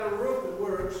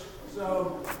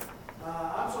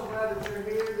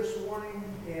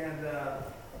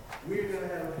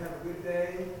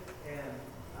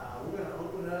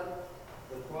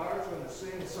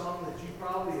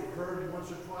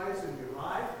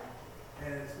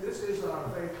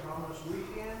Promise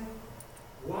weekend.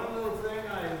 One little thing,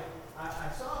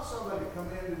 I saw somebody come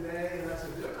in today, and I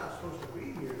said, they're not supposed to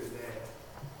be here today.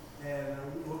 And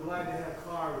we're glad to have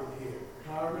Carvin here.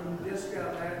 Carvin just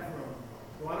got back from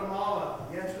Guatemala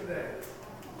yesterday.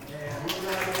 And we're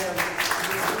glad to have him.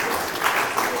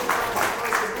 He was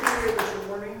supposed to be here this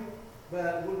morning,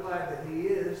 but we're glad that he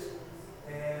is.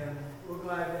 And we're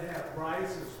glad to have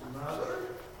Bryce's mother.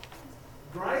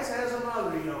 Bryce has a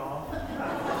mother, y'all.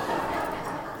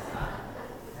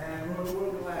 And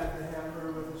we're glad to have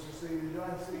her with us this evening. Do I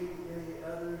see any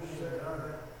others that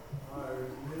are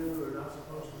new or not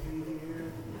supposed to be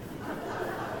here?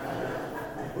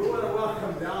 We want to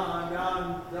welcome Don.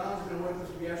 Don's been with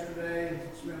us yesterday and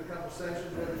spent a couple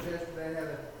sessions with us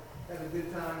yesterday. Had a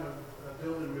good time of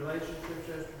building relationships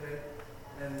yesterday.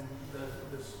 And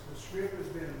the script has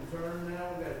been turned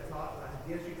now. We've got to talk. I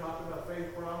guess you talked about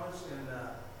faith promise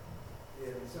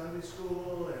in Sunday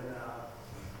school, and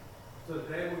so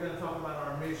today we're going to talk about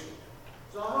our mission.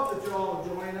 So I hope that you all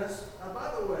will join us.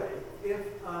 By the way, if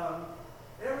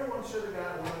everyone should have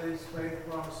got one of these faith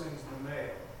promise things in the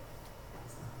mail.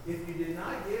 If you did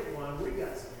not get one, we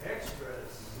got some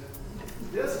extras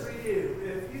just for you.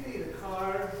 If you need a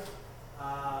card,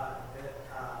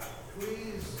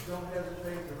 please don't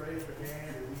hesitate to raise your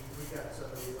hand, and we got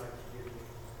something we'd like to give you.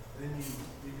 And then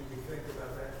you can be thinking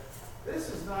about that. This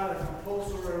is not a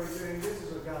compulsory thing. This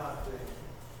is a God thing.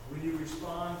 When you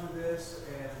respond to this,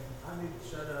 and I need to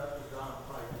shut up because Don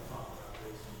probably can talk about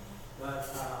this, but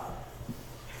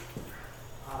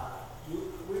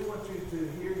we want you to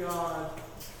hear God,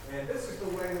 and this is the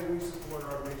way that we support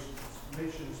our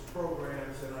missions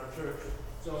programs in our church.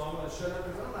 So I'm going to shut up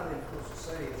because I'm not even supposed to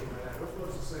say anything like that. We're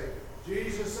supposed to say,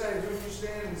 Jesus saves. Would you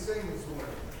stand and sing this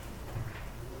morning?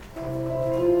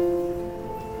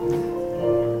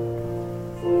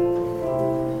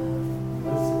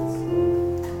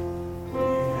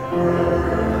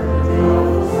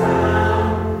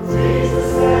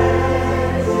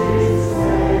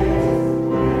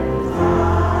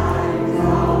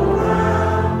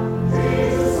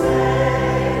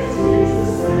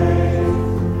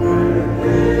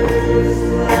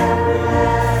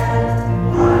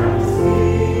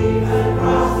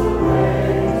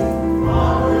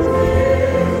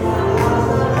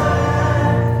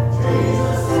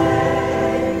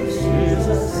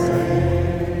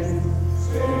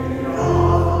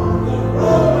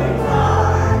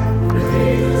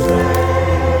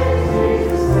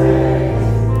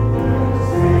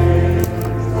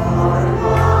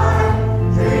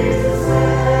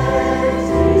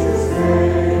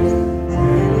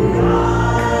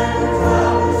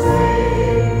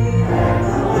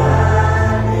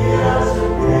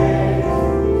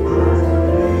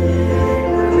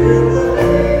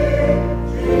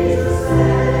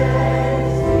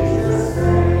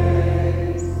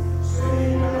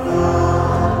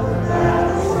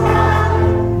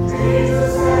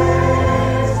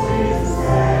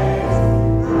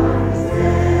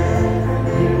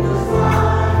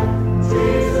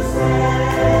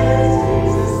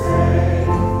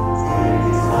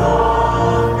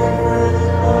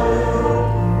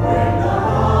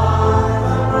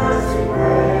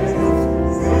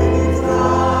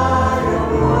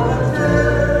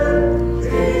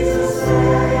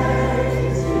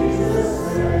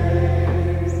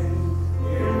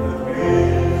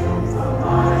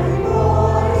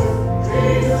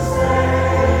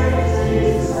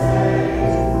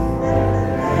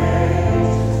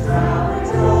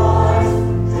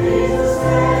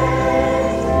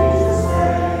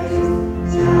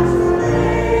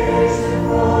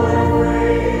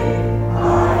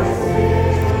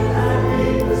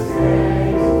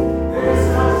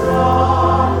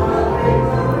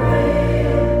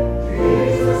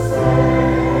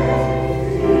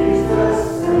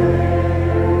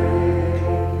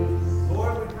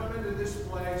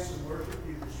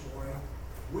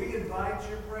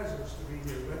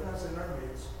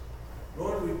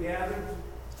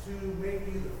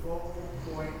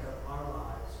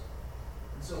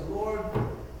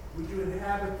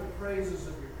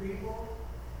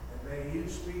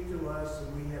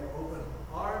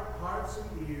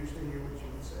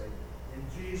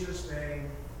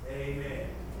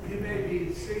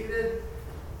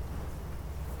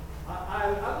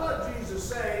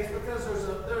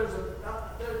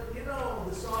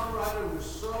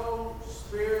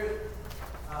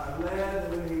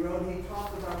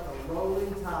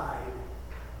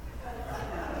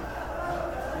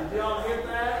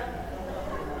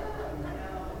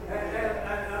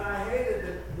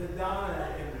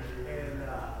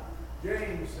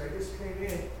 James, they just came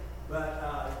in,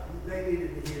 but they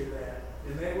needed to hear that.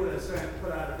 And they would have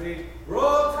put out a big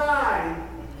roll tide.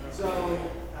 So,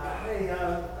 hey,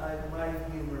 my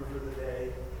humor for the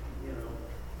day, you know.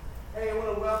 Hey, I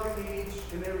want to welcome each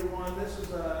and every one. This is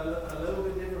a little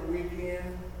bit different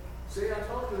weekend. See, I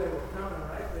told you they were coming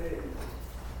right there.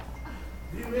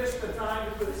 You missed the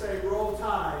time to say roll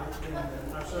tide in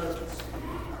our service.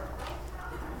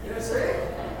 You see?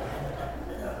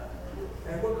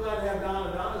 And we're glad to have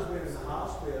Donna. Donna's been in the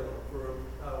hospital for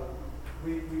a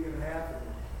week and a half, and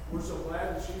we're so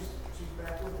glad that she's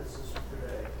back with us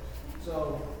today.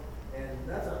 So, and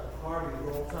that's a hearty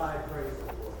roll tide, praise the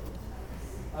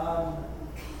Lord.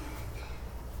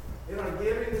 In our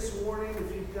giving this morning,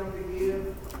 if you've come to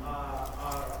give,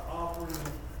 our offering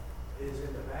is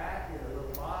in the back, in a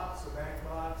little box, a back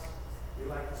box. We'd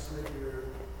like to slip your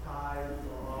tithe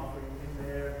or offering in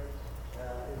there.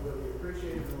 It will be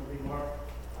appreciated. It will be marked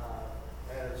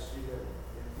as you have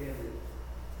intended.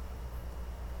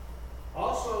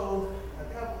 Also, a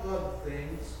couple other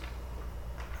things.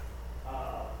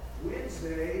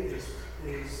 Wednesday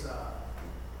is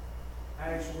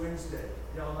Ash Wednesday.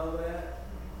 Y'all know that?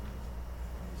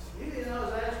 You didn't know it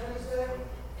was Ash Wednesday?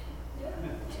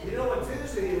 You know what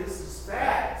Tuesday is? It's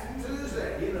Fat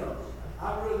Tuesday, you know.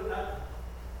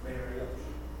 Mary.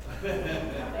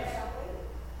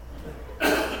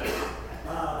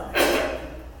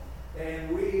 And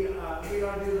we are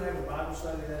going to have a Bible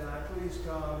study that night. Please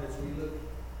come as we look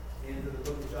into the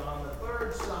book of John, the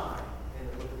third sign in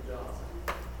the book of John.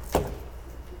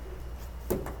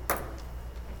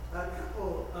 A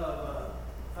couple of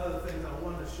other things I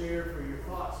wanted to share for your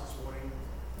thoughts this morning.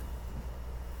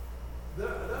 There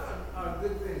are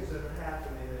good things that are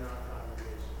happening in our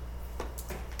congregation.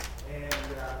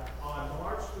 And on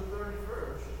March the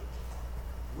 31st,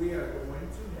 we are going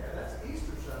to have, that's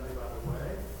Easter Sunday, by the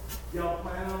way. Y'all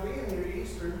plan on being here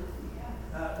Easter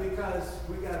because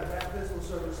we got a baptismal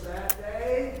service that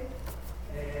day,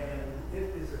 and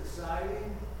it is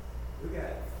exciting. We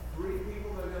got 3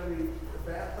 people that are going to be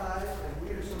baptized, and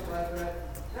we are so glad for that.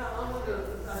 Now,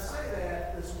 I say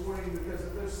that this morning because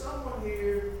if there's someone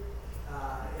here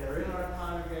or in our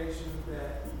congregation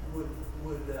that would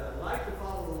like to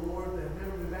follow the Lord, that have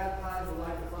never been baptized, would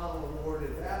like to follow the Lord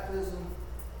in baptism,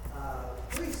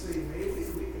 please see me.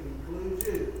 We can include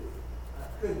you.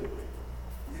 Couldn't we?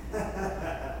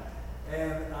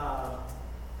 And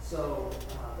so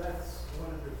that's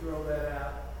wanted to throw that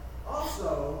out.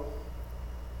 Also,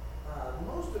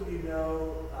 most of you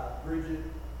know Bridget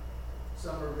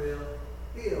Somerville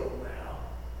Hill now,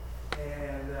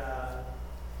 and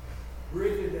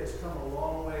Bridget has come a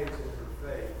long ways in her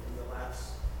faith in the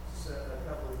last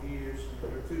couple of years. There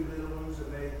were 2 little ones,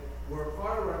 and they were a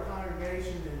part of our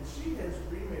congregation, and she has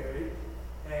remarried,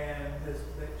 and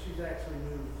she's actually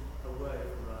moved away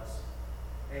from us.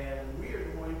 And we are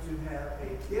going to have a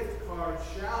gift card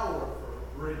shower for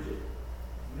Bridget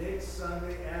next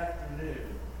Sunday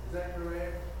afternoon. Is that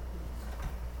correct?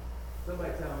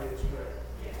 Somebody tell me it's correct.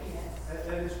 Yes.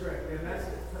 That is correct. And that's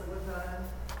at what time?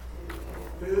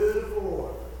 2 to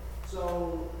 4.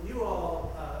 So you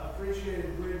all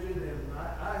appreciated Bridget, and I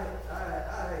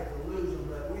hate to lose them,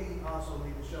 but we also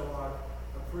need to show our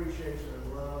appreciation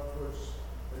and love for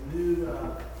a new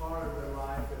part of their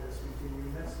life that is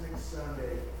continuing. That's next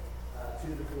Sunday,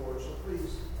 2 to 4. So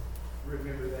please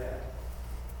remember that.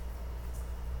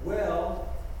 Well,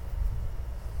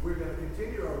 we're going to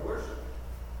continue our worship,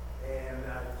 and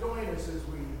join us as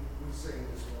we sing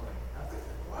this morning. I think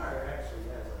the choir actually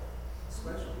has a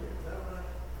special gift. Is that right?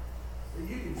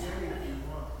 You can sing it if you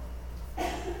want.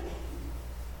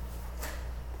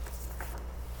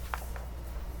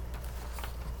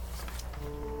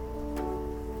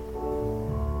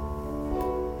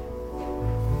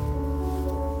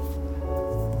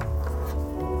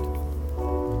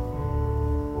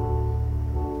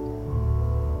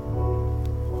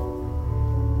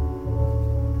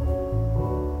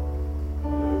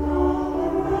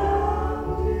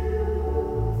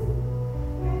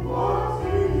 What's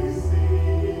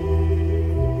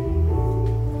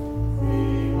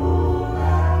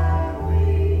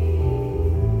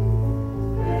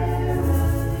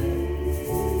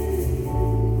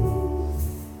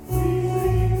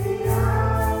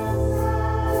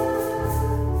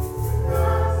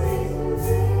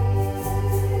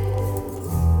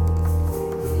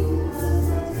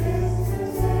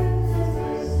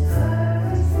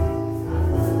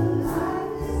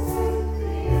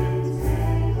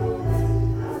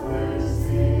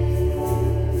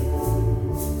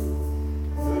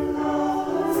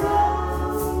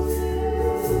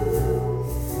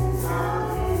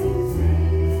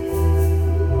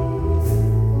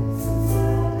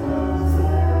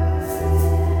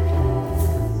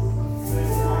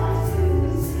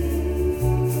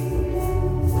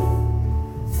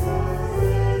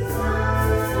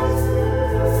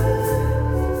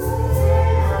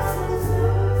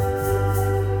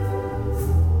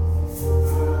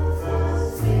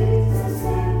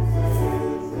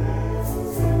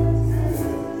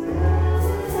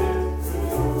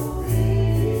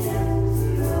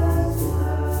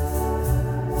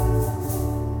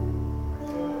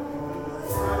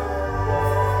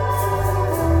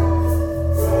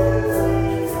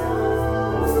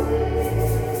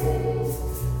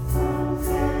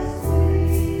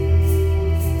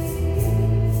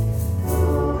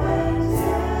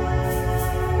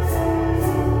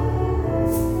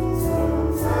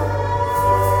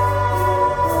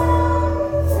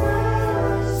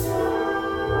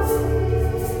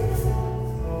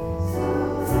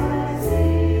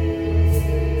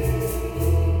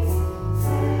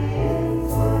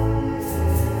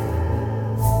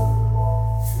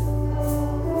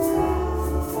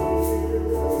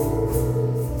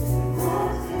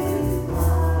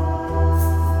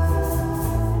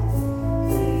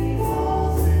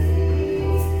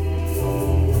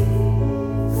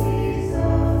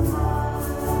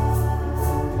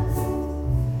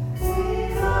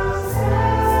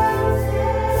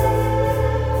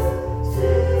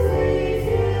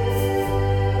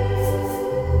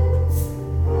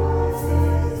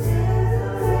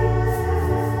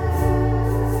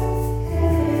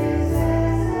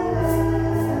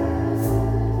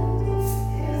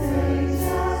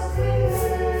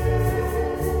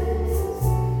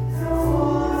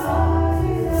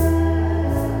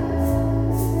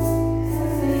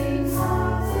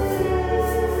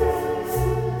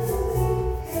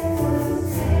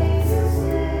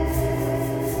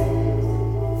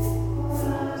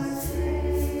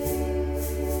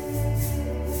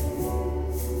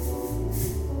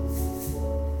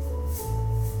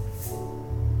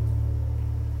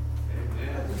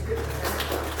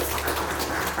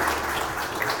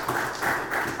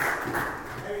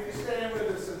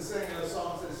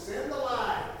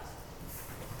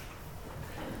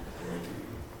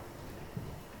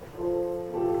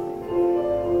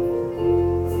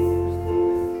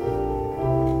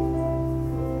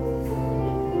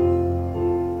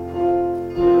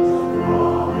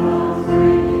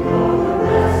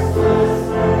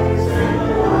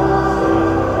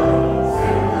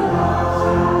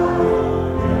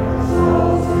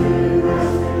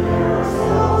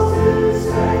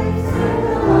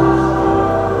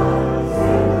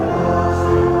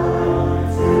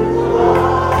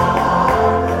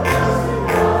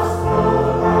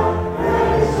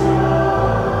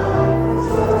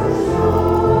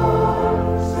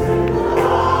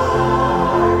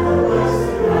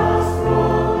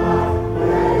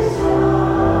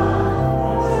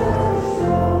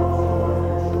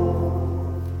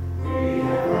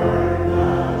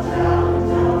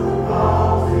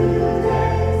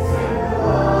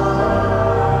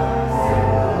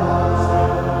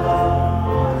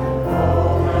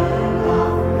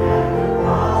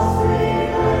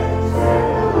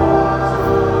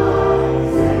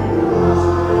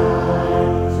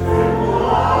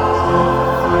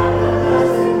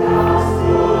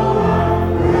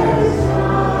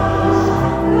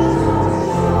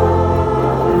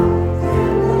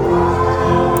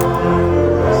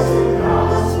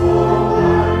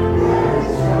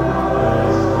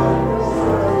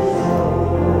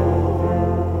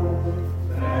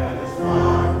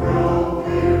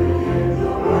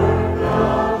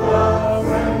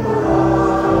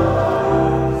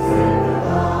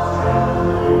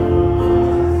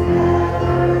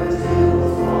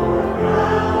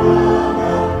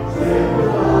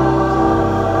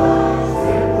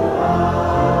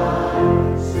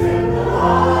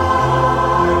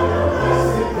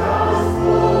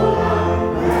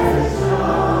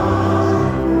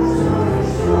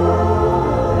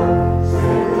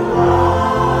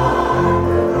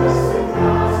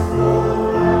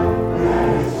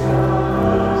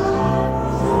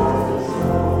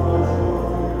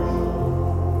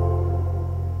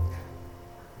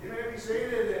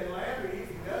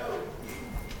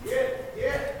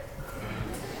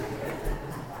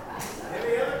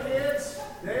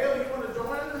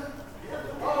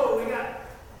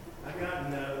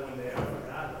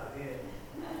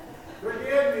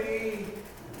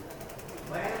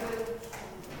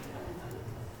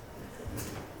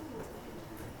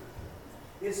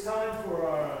It's time for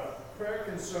our prayer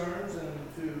concerns and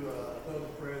to go to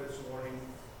prayer this morning.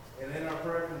 And in our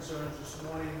prayer concerns this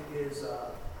morning is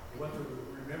we want to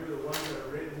remember the ones that are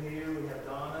written here. We have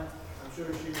Donna. I'm sure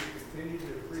she will continue to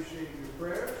appreciate your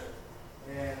prayers.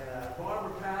 And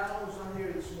Barbara Powell's not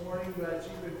here this morning, but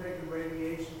she's been taking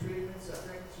radiation treatments. I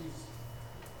think she's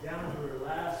down to her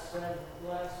last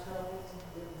couple,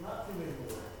 not too many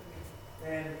more.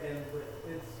 But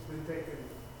it's been taking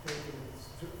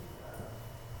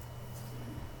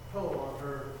toll on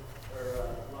her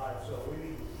life, so we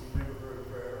need to remember her in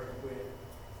prayer and quit.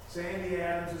 Sandy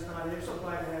Adams is not here, so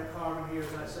glad to have Carmen here.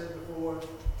 As I said before,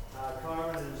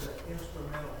 Carmen is an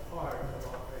instrumental part of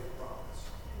our faith promise,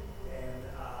 and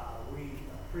we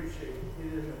appreciate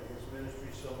him and his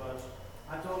ministry so much.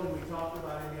 I told him we talked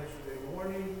about him yesterday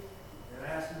morning and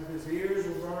asked him if his ears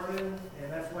were burning, and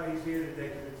that's why he's here today,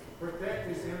 to protect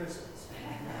his innocence.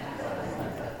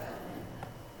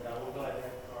 We're glad to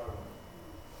have Carmen.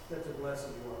 Such a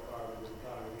blessing you are, Carmen, with the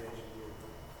congregation here.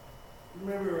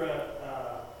 Remember,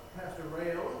 Pastor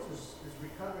Ray Owens is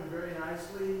recovering very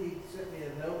nicely. He sent me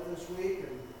a note this week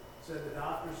and said the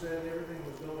doctor said everything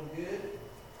was going good.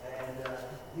 And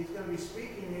he's going to be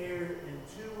speaking here in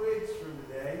 2 weeks from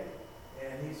today.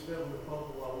 And he's filling the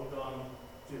pulpit while we've gone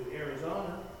to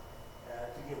Arizona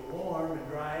to get warm and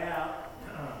dry out.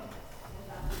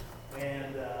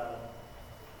 And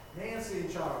Nancy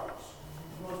and Charles.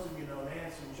 Most of you know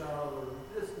Nancy and Charles are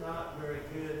just not very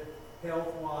good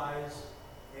health-wise,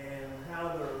 and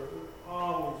how they're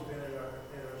always been at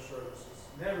our services.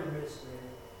 Never missed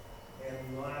any.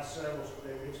 And the last several,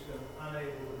 they've just been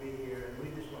unable to be here, and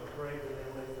we just want to pray for them,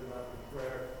 lift them up in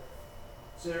prayer.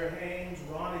 Sarah Haynes,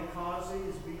 Ronnie Causey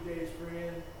is BJ's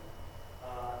friend,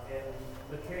 and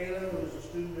Michaela, who is a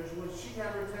student there. Did she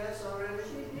have her test already?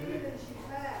 She did, and she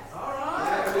passed. All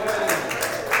right.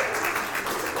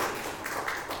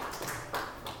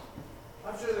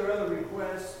 I'm sure there are other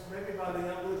requests. Maybe by the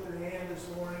uplifted hand this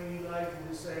morning, you'd like to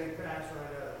just say, Pastor, I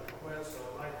got a request, so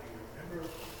I'd like you to remember.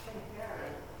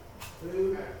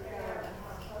 Who?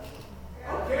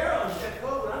 Oh, Carol, she had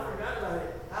COVID. I forgot about it.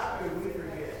 How could we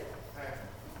forget?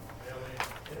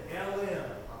 LM.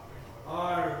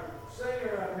 Our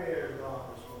singer up here is gone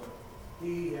this morning.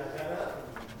 He got up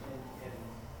and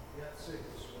got sick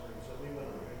this morning, so we went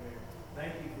over here.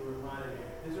 Thank you for reminding me.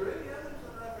 Is there any others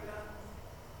that I forgot?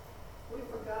 We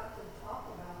forgot to talk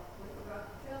about, we forgot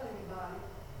to tell anybody,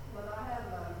 but I have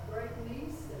a great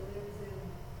niece that lives in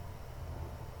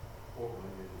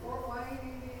Fort Wayne,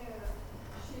 Indiana.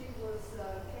 She was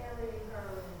carrying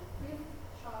her 5th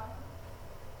child,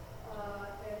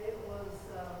 and it was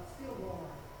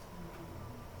stillborn.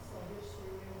 So just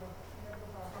remember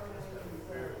her name is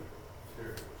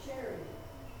Charity.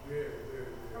 Very.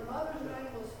 Her mother's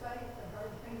name was Faith, and her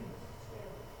name was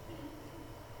Charity.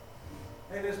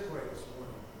 Hey, let's pray this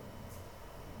morning.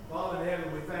 Father in heaven,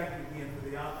 we thank you again for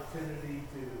the opportunity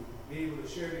to be able to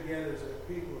share together as a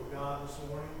people of God this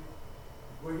morning.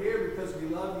 We're here because we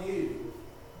love you.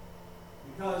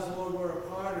 Because, Lord, we're a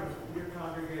part of your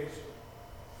congregation.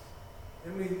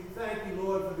 And we thank you,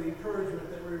 Lord, for the encouragement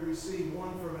that we receive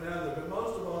one from another, but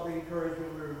most of all, the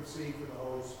encouragement we receive from the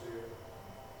Holy Spirit.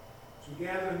 As we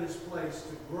gather in this place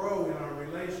to grow in our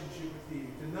relationship with you,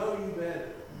 to know you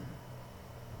better,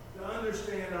 to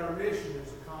understand our mission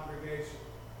as a congregation.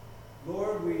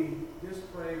 Lord, we just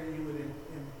pray that you would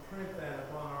imprint that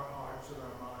upon our hearts and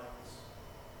our minds.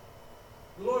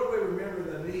 Lord, we remember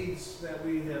the needs that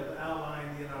we have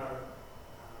outlined in our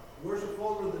worship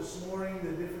folder this morning,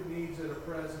 the different needs that are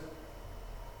present.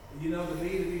 You know the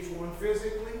need of each one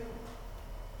physically,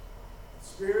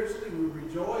 spiritually. We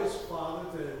rejoice, Father,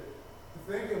 to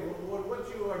think of, Lord, what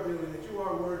you are doing, that you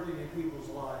are working in people's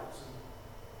lives.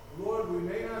 And Lord, we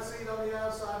may not see it on the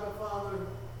outside, but Father,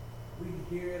 we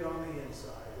hear it on the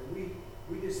inside. And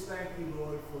we just thank you,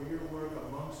 Lord, for your work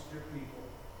amongst your people.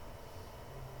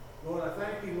 Lord, I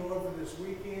thank you, Lord, for this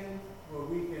weekend where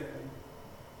we can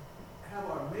have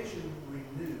our mission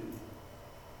renewed.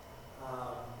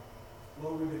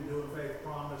 Lord, we've been doing Faith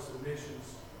Promise and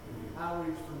missions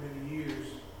outreach for many years.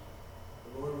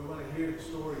 But Lord, we want to hear the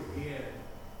story again.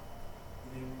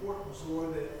 And the importance,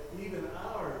 Lord, that even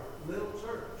our little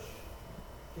church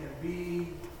can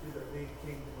be to the big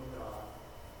kingdom of God.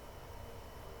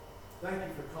 Thank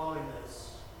you for calling us.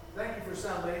 Thank you for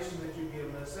salvation that you've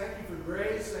given us. Thank you for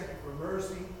grace. Thank you for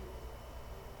mercy.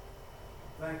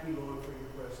 Thank you, Lord, for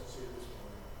your presence here this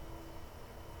morning.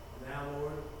 And now,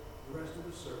 Lord, the rest of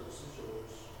the service is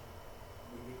yours.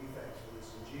 We give you thanks for this.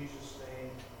 In Jesus'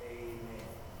 name, amen.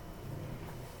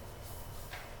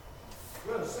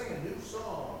 We're going to sing a new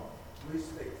song. At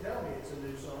least they tell me it's a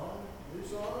new song. New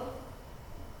song?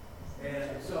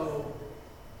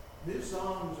 New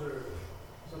songs are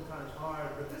sometimes hard,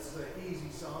 but this is an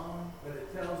easy song, but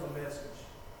it tells a message.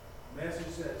 A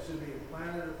message that should be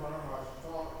implanted upon our hearts,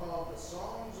 called the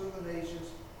Songs of the Nations.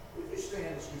 Would you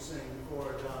stand as we sing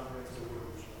before Don brings the word?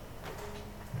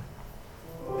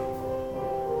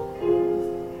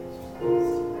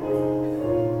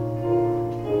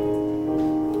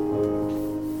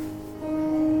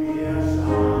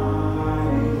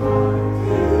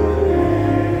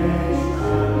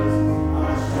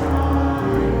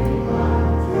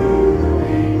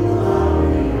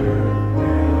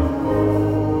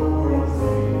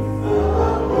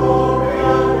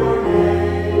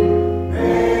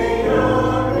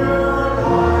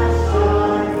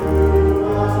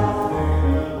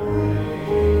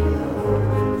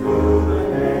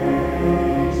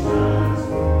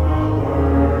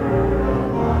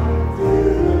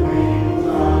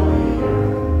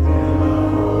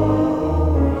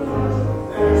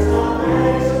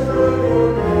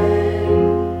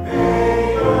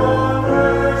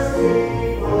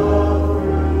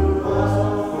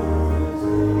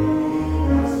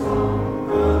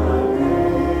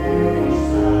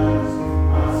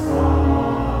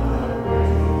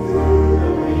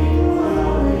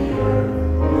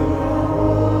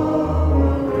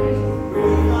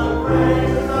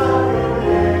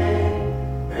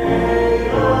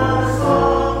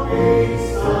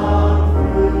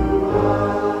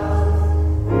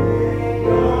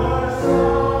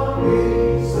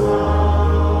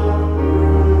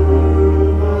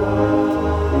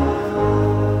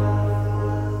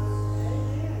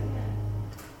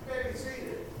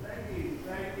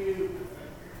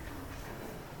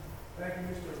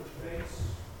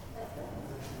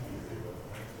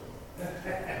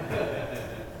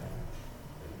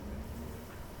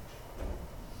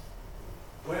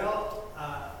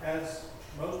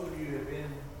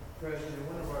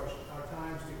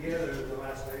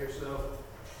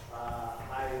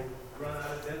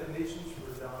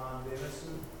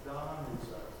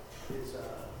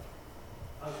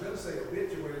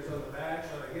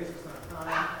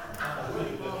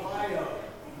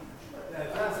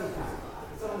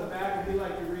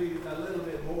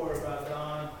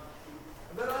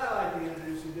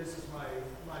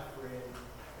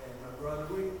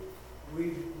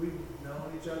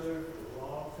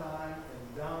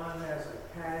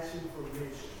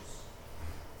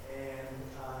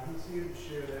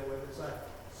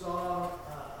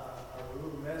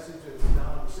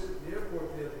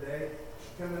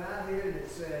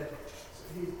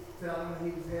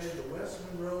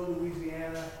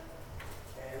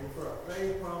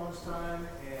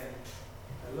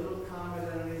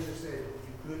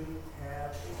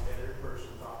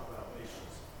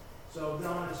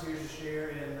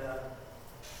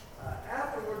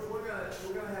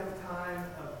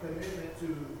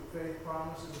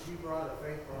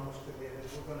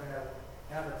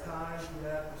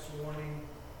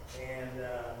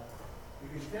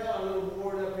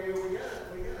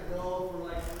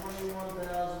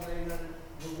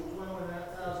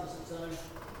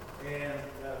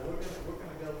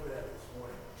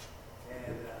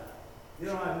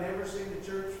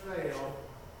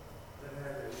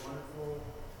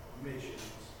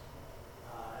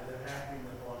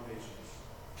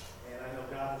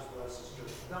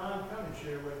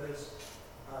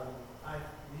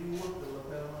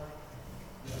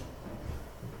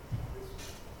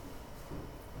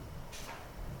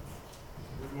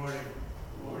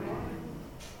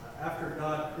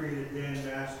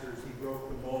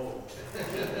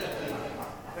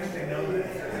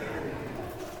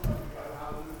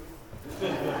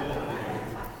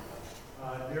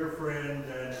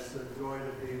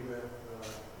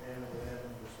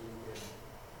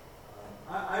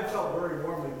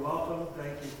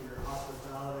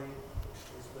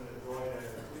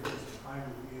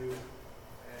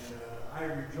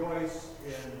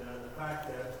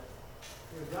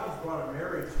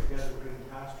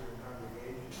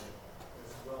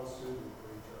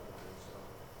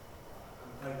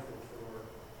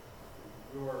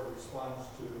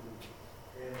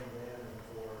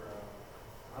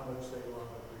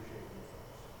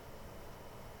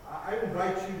 I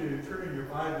invite you to turn in your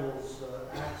Bibles,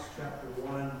 Acts chapter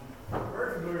 1, a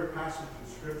very familiar passage of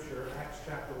Scripture, Acts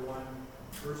chapter 1,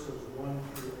 verses 1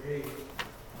 through 8.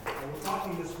 And we're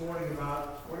talking this morning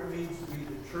about what it means to be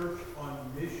the church on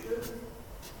mission.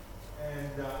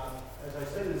 And as I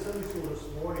said in Sunday school this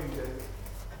morning,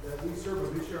 that we serve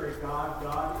a missionary God.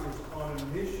 God is on a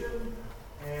mission,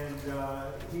 and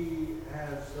He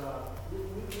has,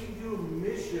 we do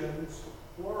missions,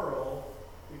 plural,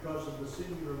 because of the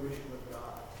singular mission of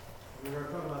God. We're going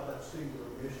to talk about that singular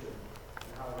mission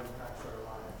and how it impacts our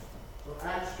lives. So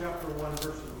Acts chapter 1,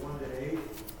 verses 1 to 8,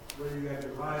 whether you have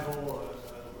your Bible,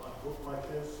 a book like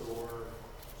this, or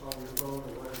it's on your phone,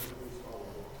 or whatever, please follow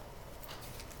along.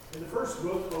 In the first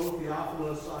book, O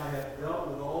Theophilus, I have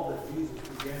dealt with all that Jesus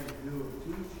began to do and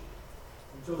teach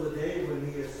until the day when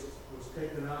he was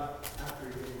taken up after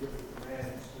he had given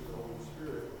commands to the Holy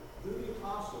Spirit to the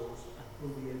apostles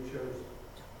whom he had chosen.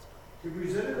 He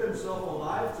presented himself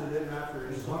alive to them after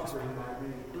his suffering by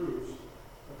many proofs,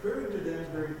 appearing to them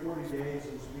during 40 days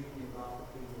and speaking about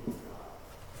the kingdom of God.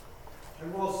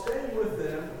 And while staying with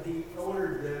them, he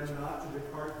ordered them not to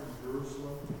depart from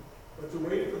Jerusalem, but to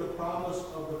wait for the promise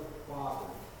of the Father,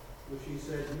 which he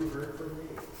said, "You heard from me.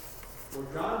 For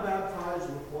John baptized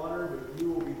with water, but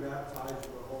you will be baptized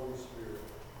with the Holy Spirit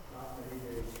not many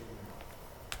days from now."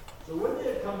 So when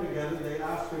they had come together, they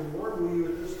asked him, "Lord, will you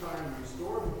at this time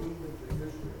restore the kingdom to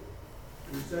Israel?"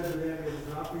 He said to them, "It is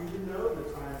not for you to know the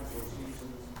times or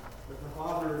seasons that the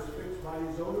Father has fixed by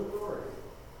his own authority.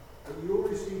 But you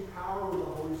will receive power when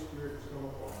the Holy Spirit has come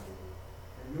upon you.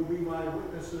 And you'll be my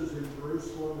witnesses in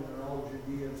Jerusalem and in all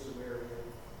Judea and Samaria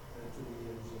and to the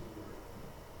ends of the earth."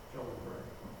 Shall we pray?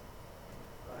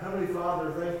 Heavenly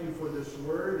Father, thank you for this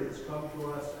word. It's come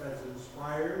to us as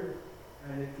inspired,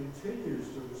 and it continues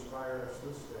to inspire us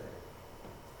this day.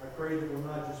 I pray that we'll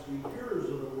not just be hearers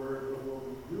of the word, but we'll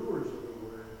be doers of the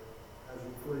word as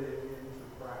we put it into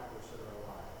practice in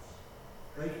our lives.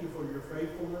 Thank you for your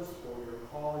faithfulness, for your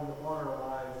calling upon our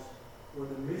lives, for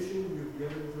the mission you've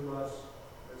given to us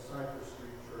at Cypress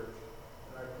Street Church.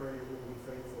 And I pray that we'll be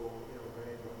faithful in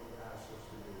obeying what you ask us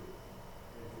to do.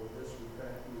 And for this we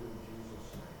thank you in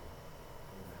Jesus' name.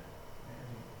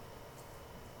 Amen.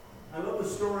 I love the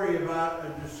story about a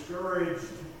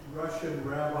discouraged Russian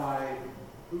rabbi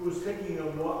who was taking a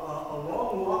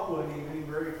long walk one evening,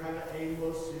 very kind of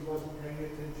aimless. He wasn't paying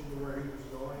attention to where he was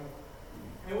going.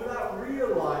 And without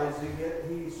realizing it,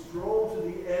 he strolled to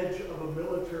the edge of a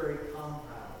military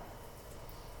compound.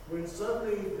 When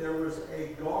suddenly there was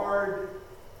a guard,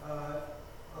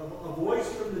 a voice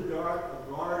from the dark,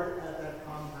 a guard at that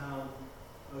compound,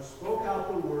 spoke out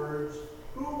the words,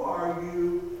 "Who are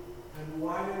you and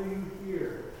why are you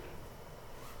here?"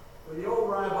 When the old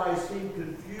rabbi seemed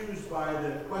confused by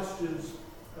the questions,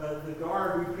 the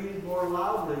guard repeated more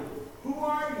loudly, "Who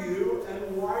are you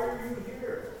and why are you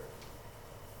here?"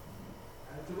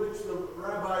 And to which the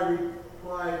rabbi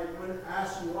replied, when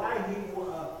asked why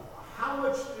how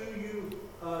much do you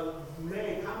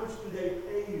make? How much do they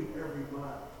pay you every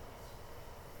month?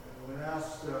 And when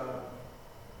asked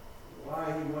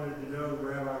why he wanted to know, the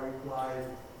rabbi replied,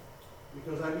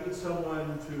 "Because I need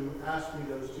someone to ask me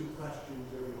those two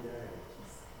questions every day.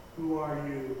 Who are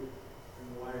you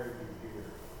and why are you here?"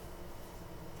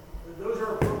 Those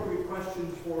are appropriate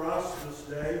questions for us this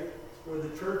day, for the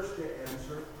church to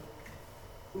answer.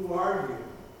 Who are you?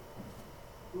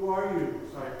 Who are you,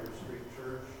 Cypress Street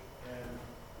Church, and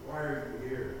why are you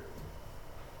here?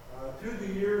 Through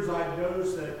the years, I've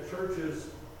noticed that churches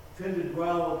tend to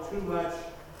dwell too much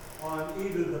on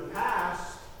either the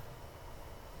past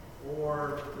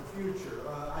or the future.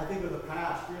 I think of the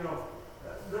past.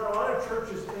 There are a lot of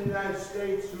churches in the United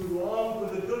States who long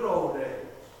for the good old days.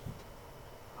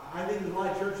 I think there's a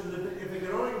lot of churches that if they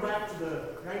could only go back to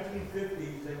the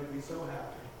 1950s, they would be so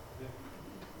happy.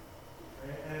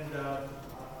 And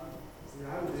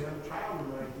I was a young child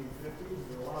in the 1950s,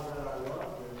 and a lot of that I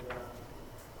loved. And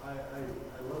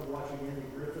I love watching Andy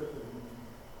Griffith and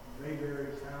Mayberry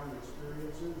Town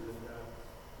experiences, and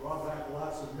brought back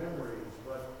lots of memories.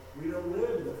 But we don't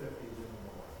live in the 50s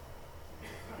anymore.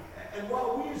 And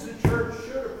while we as a church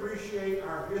should appreciate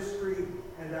our history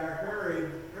and our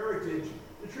heritage,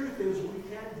 the truth is we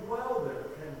can't dwell there,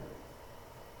 can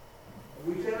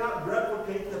we? We cannot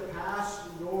replicate the past,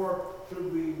 nor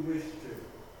should we wish to.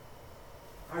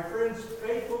 My friends,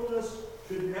 faithfulness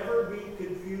should never be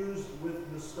confused with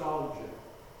nostalgia.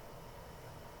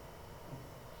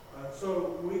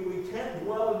 So we can't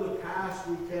dwell in the past.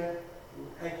 We can't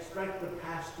expect the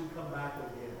past to come back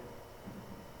again.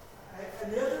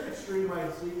 And the other extreme I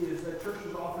see is that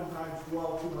churches oftentimes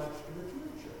dwell too much in the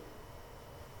future.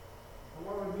 And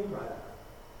what do I mean by that?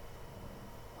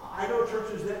 I know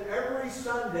churches that every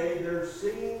Sunday they're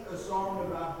singing a song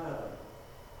about heaven.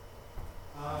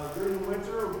 During the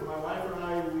winter, my wife and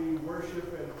I, we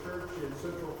worship at a church in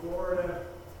Central Florida,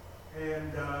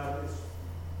 and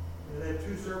they have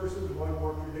two services, one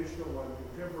more traditional, one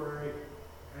contemporary,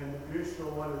 and the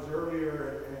traditional one is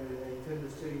earlier, and they tend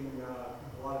to sing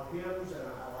a lot of hymns, and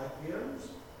I like hymns,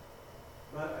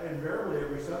 but invariably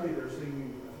every Sunday they're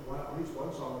singing at least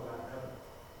one song about heaven.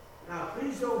 Now,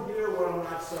 please don't hear what I'm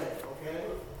not saying, okay?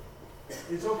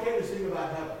 It's okay to sing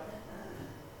about heaven.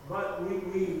 But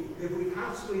if we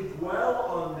constantly dwell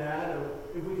on that, or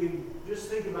if we can just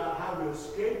think about how to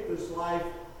escape this life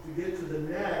to get to the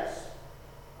next,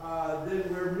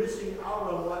 then we're missing out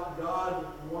on what God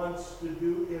wants to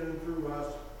do in and through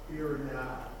us here and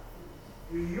now.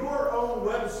 Your own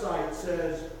website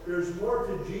says there's more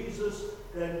to Jesus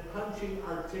than punching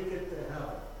our ticket to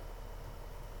heaven.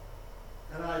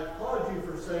 And I applaud you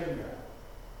for saying that.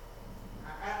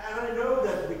 And I know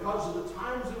that because of the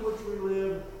times in which we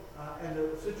live and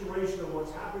the situation of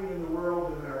what's happening in the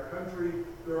world and in our country,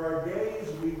 there are days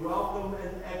we welcome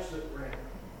an exit ramp.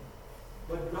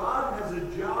 But God has a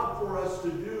job for us to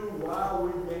do while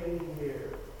remaining here.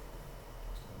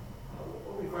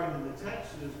 What we find in the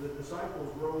text is the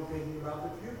disciples were only thinking about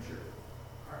the future.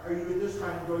 Are you at this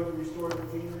time going to restore the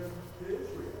kingdom to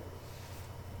Israel?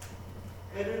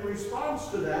 And in response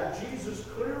to that, Jesus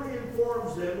clearly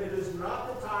informs them it is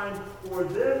not the time for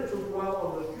them to dwell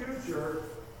on the future,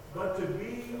 but to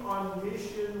be on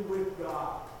mission with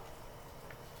God.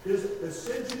 His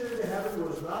ascension into heaven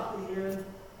was not the end,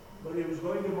 but it was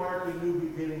going to mark a new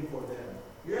beginning for them.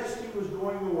 Yes, he was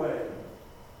going away,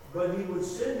 but he would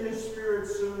send his Spirit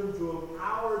soon to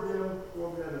empower them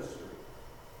for ministry.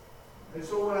 And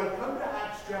so when I come to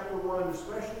Acts chapter 1,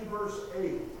 especially verse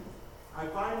 8, I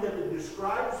find that it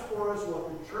describes for us what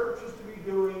the church is to be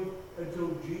doing until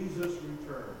Jesus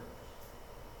returns.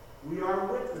 We are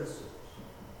witnesses.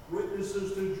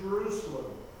 Witnesses to Jerusalem,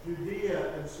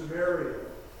 Judea and Samaria,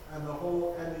 and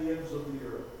the ends of the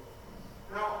earth.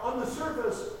 Now, on the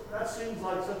surface, that seems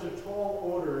like such a tall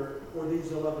order for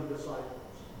these 11 disciples.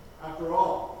 After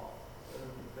all,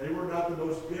 they were not the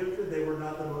most gifted, they were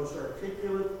not the most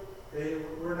articulate, they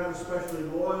were not especially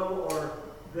loyal, or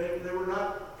they were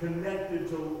not connected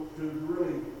to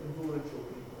really influential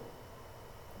people.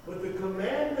 But the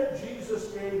command that Jesus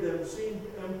gave them seemed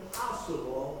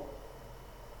impossible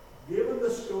given the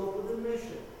scope of the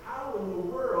mission. How in the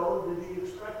world did he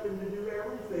expect them to do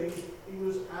everything he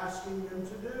was asking them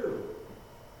to do?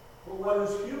 But what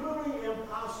is humanly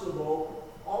impossible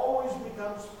always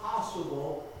becomes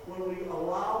possible when we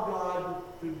allow God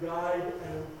to guide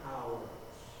and empower us.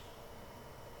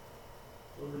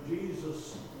 So the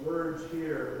Jesus words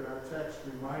here in our text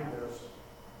remind us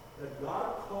that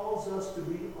God calls us to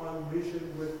be on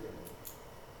mission with him.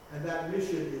 And that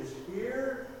mission is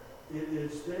here, it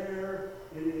is there,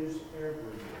 it is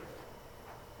everywhere.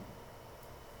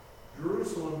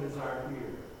 Jerusalem is our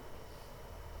here.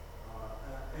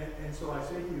 And so I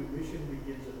say to you, mission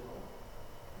begins at home.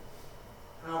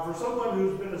 Now, for someone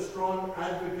who's been a strong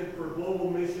advocate for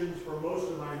global missions for most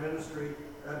of my ministry,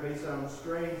 that may sound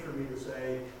strange for me to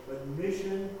say, but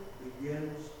mission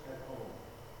begins at home.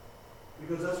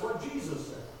 Because that's what Jesus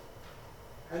said.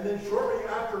 And then shortly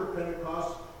after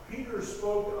Pentecost, Peter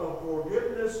spoke of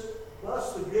forgiveness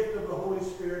plus the gift of the Holy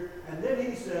Spirit. And then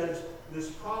he says,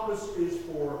 this promise is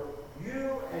for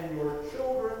you and your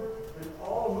children and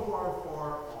all who are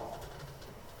far off.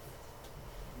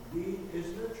 Indeed,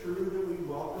 isn't it true that we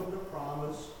welcome the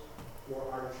promise for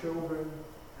our children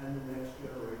and the next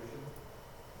generation?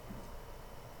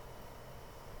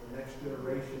 The next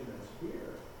generation that's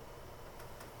here.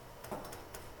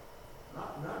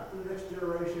 Not the next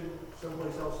generation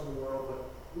someplace else in the world, but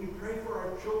we pray for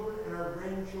our children and our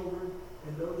grandchildren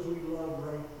and those we love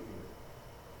right here.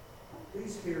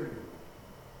 Please hear me.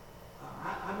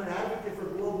 I'm an advocate for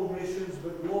global missions,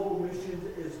 but global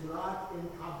missions is not in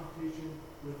competition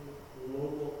with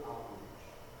local outreach.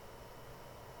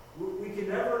 We can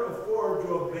never afford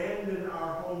to abandon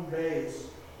our home base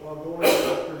while going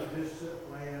after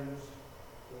distant lands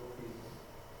or people.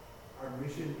 Our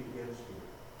mission begins here.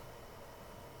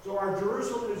 So our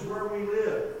Jerusalem is where we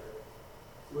live,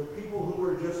 with people who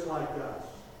are just like us.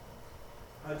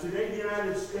 Today, the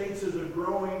United States is a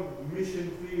growing mission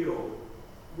field.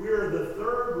 We are the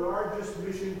third largest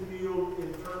mission field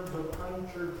in terms of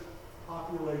unchurched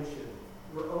population.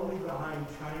 We're only behind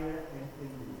China and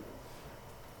India.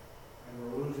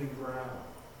 And we're losing ground.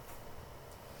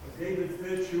 David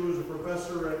Fitch, who was a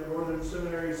professor at Northern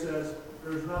Seminary, says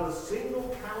there's not a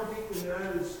single county in the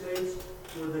United States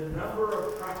where the number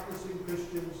of practicing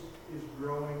Christians is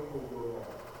growing overall.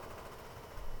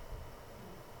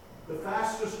 The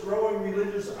fastest growing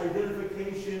religious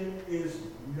identification is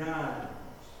nuns.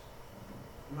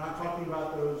 I'm not talking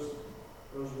about those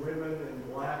women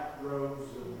in black robes.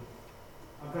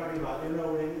 I'm talking about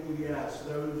NONES,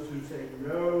 those who say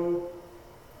no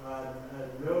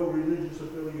religious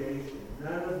affiliation,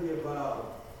 none of the above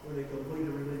when they complete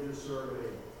a religious survey.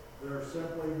 They're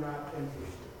simply not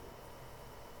interested.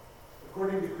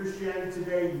 According to Christianity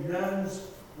Today, nuns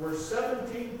were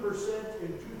 17%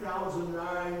 in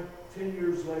 2009. 10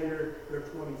 years later, they're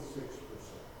 26%.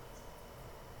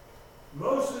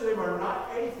 Most of them are not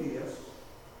atheists.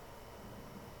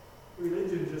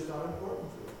 Religion's just not important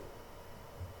to them.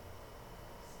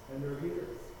 And they're here.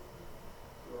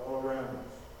 They're all around us.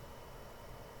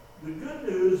 The good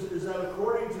news is that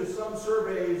according to some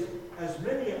surveys, as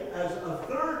many as a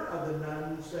third of the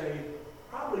nuns say,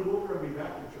 probably we're going to be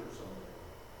back to church someday,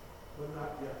 but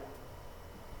not yet.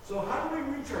 So how do we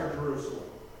reach our Jerusalem?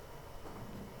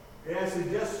 And I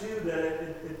suggest to you that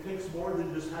it takes more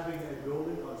than just having a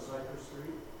building on Cypress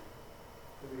Street.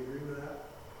 Can we agree with that?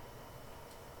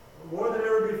 More than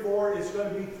ever before, it's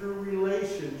going to be through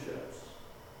relationships.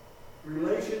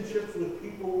 Relationships with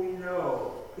people we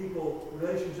know.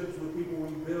 Relationships with people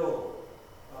we build.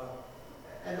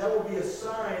 And that will be a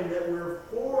sign that we're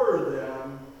for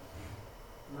them,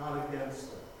 not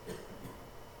against them.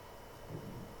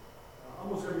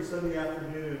 Almost every Sunday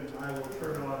afternoon, I will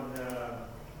turn on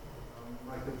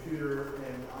my computer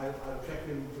and I'll check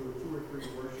into 2 or 3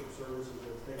 worship services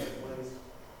that's taking place.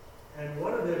 And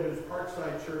one of them is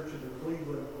Parkside Church in the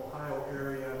Cleveland, Ohio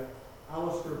area.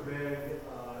 Alistair Begg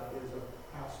is a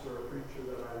pastor, a preacher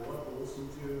that I love to listen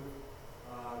to.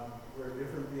 We're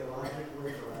different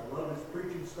theologically, but I love his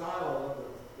preaching style. I love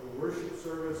the worship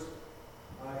service.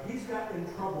 He's gotten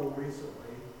in trouble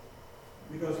recently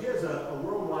because he has a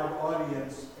worldwide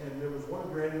audience, and there was one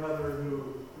grandmother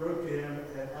who wrote to him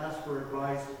and asked for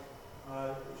advice.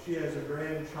 She has a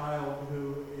grandchild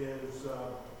who is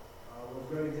was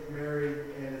going to get married,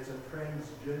 and it's a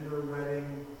transgender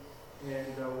wedding,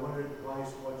 and wanted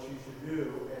advice what she should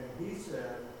do. And he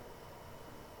said,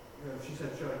 she said,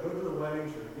 should I go to the wedding?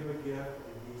 Should I give a gift?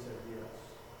 And he said yes.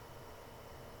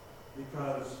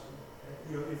 Because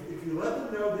if you let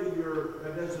them know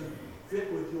that doesn't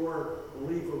fit with your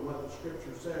belief of what the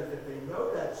Scripture says, if they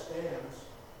know that stance,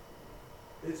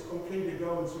 it's okay to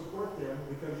go and support them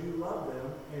because you love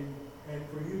them, and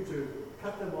for you to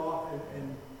cut them off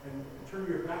and turn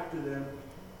your back to them,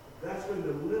 that's going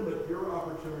to limit your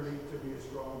opportunity to be a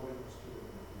strong witness to them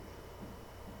in the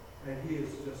future. And he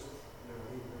is just, there's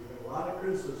been a lot of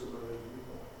criticism of his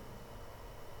people.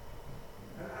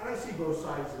 And I see both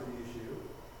sides of the issue.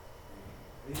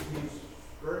 He's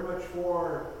very much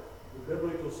for the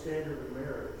biblical standard of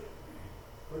marriage,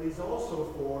 but he's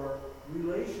also for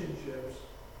relationships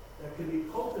that can be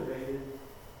cultivated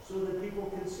so that people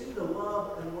can see the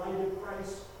love and light of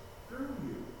Christ through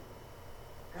you.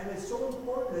 And it's so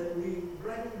important that we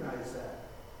recognize that.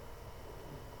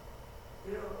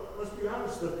 Let's be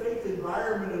honest, the faith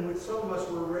environment in which some of us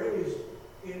were raised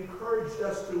encouraged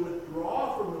us to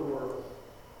withdraw from the world,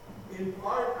 in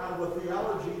part out of a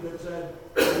theology that said,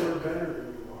 we're better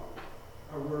than you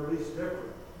are, or we're at least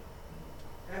different.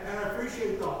 And I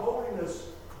appreciate the holiness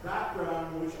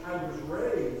background in which I was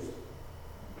raised,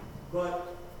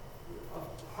 but a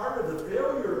part of the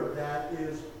failure of that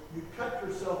is you cut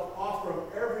yourself off from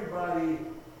everybody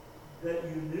that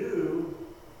you knew,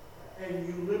 and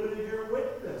you limited your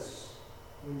witness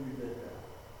when you did that.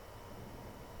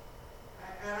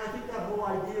 And I think that whole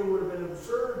idea would have been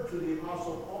absurd to the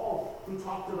Apostle Paul, who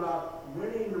talked about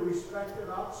winning the respect of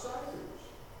outsiders.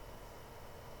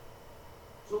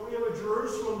 So we have a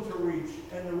Jerusalem to reach,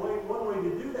 and one way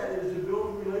to do that is to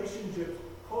build relationships,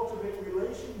 cultivate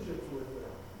relationships with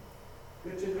them,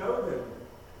 get to know them,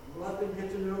 let them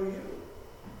get to know you.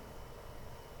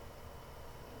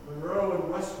 Monroe and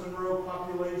West Monroe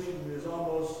population is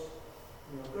almost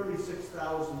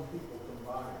 36,000 people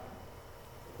combined,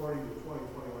 according to the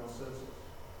 2021 census.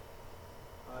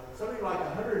 Something like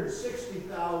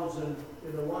 160,000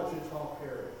 in the Ouachita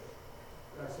Parish.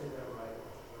 Did I say that right?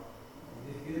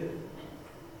 You did good.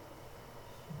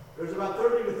 There's about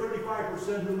 30 to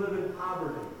 35% who live in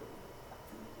poverty.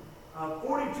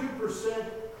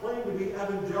 42% claim to be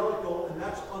evangelical, and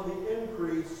that's on the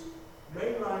increase.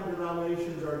 Mainline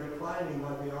denominations are declining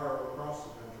like they are across the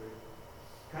country.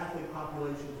 Catholic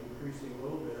population is increasing a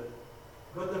little bit.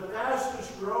 But the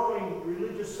fastest growing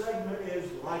religious segment is,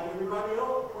 like everybody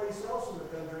else, place else in the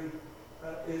country,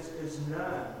 is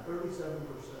none, 37%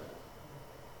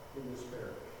 in this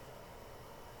parish.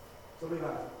 Something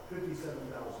like 57,000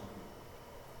 people.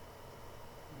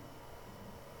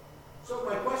 So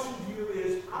my question to you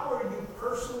is, how are you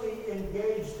personally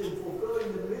engaged in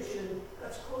fulfilling the mission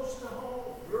that's close to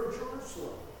home, your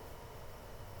Jerusalem?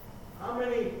 How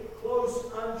many close,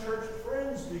 unchurched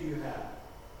friends do you have?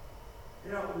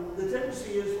 The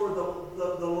tendency is for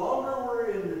the longer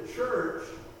we're in the church,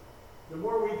 the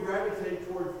more we gravitate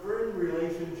toward friend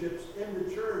relationships in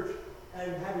the church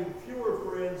and having fewer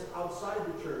friends outside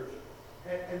the church.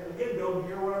 And again, don't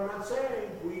hear what I'm not saying.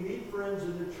 We need friends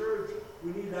in the church.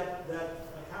 We need that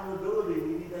accountability.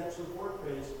 We need that support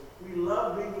base. We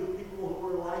love being with people who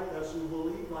are like us, who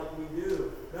believe like we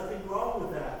do. Nothing wrong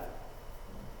with that.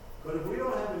 But if we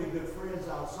don't have any good friends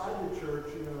outside the church,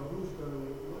 who's going to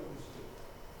witness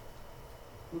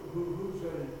to? Who's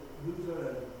going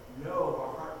to know of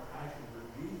our heart and passion for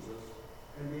Jesus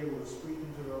and be able to speak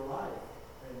into their life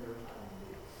and their time of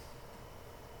need?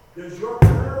 Does your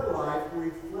prayer life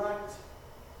reflect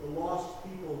the lost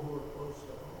people who are close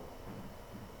to home?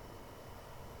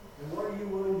 And what are you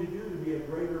willing to do to be a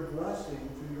greater blessing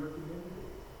to your community?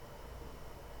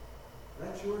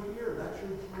 That's your here. That's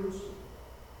your Jerusalem.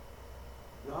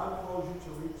 God calls you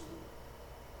to reach them.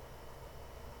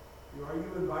 Are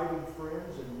you inviting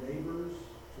friends and neighbors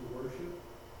to worship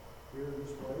here in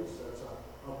this place? That's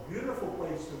a beautiful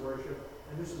place to worship,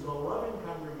 and this is a loving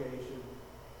congregation.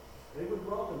 They would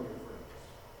welcome your friends.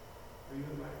 Are you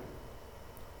inviting them?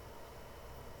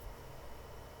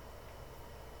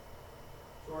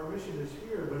 So our mission is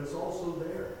here, but it's also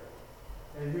there.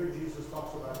 And here Jesus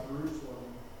talks about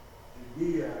Jerusalem,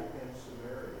 Judea, and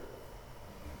Samaria.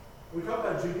 When we talk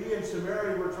about Judea and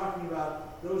Samaria, we're talking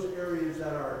about those areas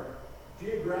that are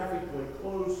geographically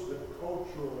close but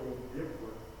culturally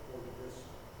different or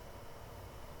distant.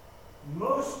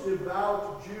 Most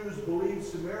devout Jews believed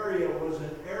Samaria was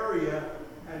an area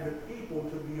and a people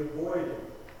to be avoided.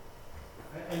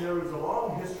 And there was a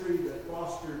long history that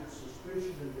fostered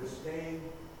suspicion and disdain.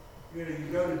 You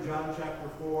go to John chapter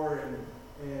 4 and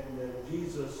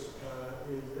Jesus,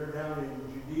 they're down in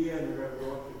Judea and they're going to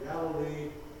go up to Galilee.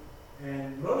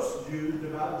 And most Jews,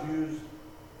 devout Jews,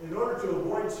 in order to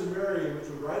avoid Samaria, which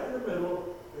was right in the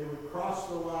middle, they would cross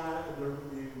the line, the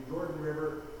Jordan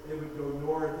River, they would go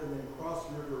north and then cross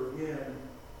the river again,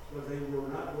 but they were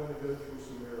not going to go through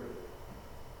Samaria.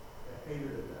 They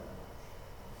hated it that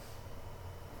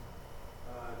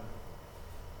much.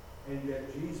 And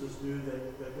yet Jesus knew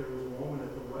that there was a woman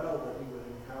at the well that he would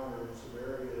encounter in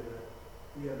Samaria, that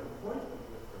he had an appointment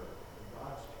with her in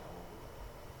God's calendar.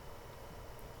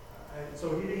 And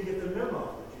so he didn't get the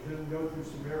memo that you couldn't go through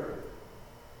Samaria.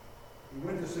 He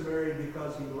went to Samaria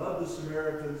because he loved the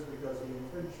Samaritans, because he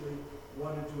intentionally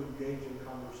wanted to engage in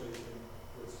conversation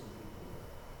with some people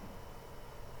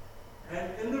there. And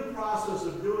in the process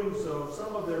of doing so,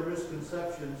 some of their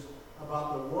misconceptions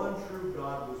about the one true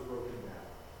God was broken down.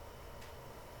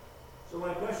 So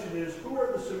my question is, who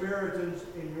are the Samaritans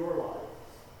in your life?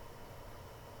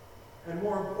 And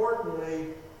more important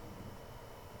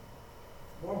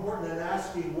than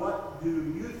asking what do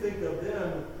you think of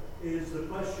them is the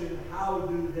question, how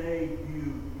do they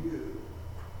view you?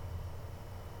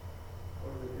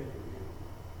 What do they think of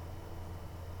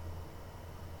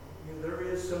you? There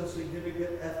is some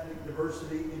significant ethnic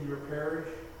diversity in your parish.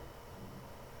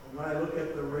 And when I look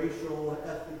at the racial,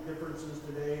 ethnic differences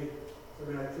today,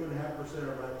 something like 2.5%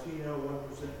 are Latino,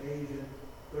 1% Asian,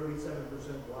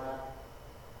 37% Black.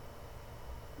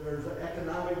 There's an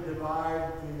economic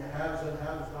divide between the haves and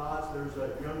have-nots. There's a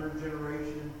younger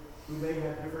generation who may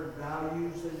have different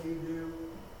values than you do.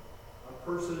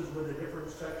 Persons with a different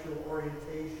sexual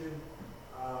orientation.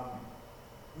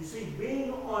 You see,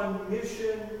 being on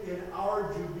mission in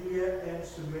our Judea and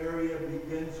Samaria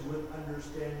begins with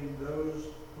understanding those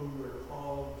whom we're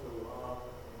called to love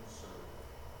and serve.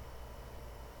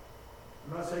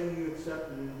 I'm not saying you accept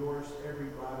and endorse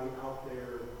everybody out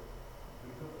there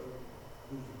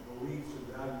whose beliefs and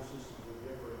value systems are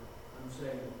different. I'm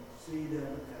saying see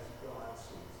them as God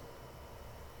sees them.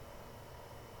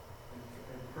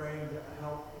 And praying to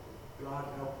help God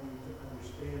help you to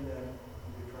understand them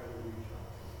and to try to reach out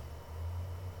to them.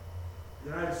 The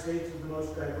United States is the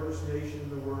most diverse nation in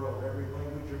the world. Every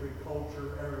language, every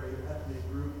culture, every ethnic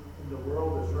group in the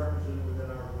world is represented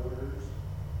within our borders.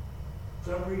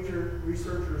 Some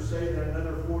researchers say that in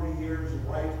another 40 years,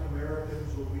 white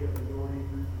Americans will be a minority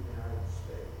group in the United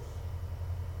States.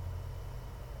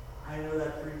 I know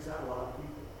that freaks out a lot of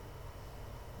people.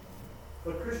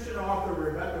 But Christian author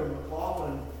Rebecca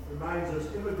McLaughlin reminds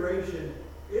us immigration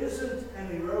isn't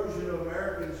an erosion of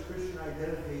Americans' Christian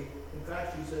identity. In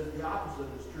fact, she says the opposite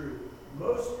is true.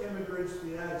 Most immigrants to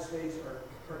the United States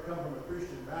come from a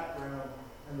Christian background,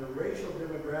 and the racial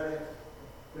demographic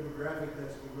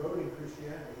that's eroding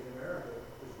Christianity in America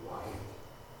is white.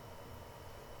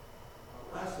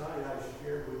 Last night I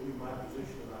shared with you my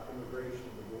position about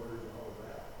immigration, the borders, and all of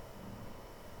that.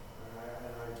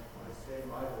 And I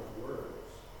stand by those words.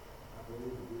 I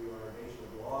believe that we are a nation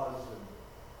of laws, and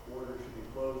borders should be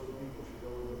closed, and people should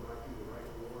go in through the right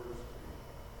doors.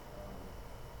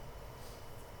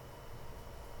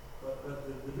 But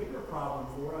the bigger problem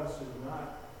for us is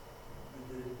not the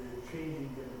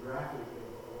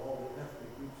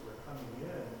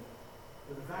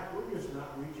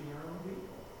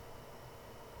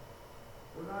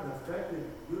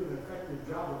doing an effective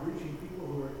job of reaching people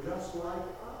who are just like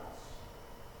us.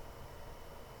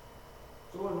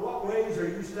 So in what ways are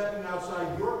you stepping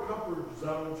outside your comfort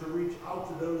zone to reach out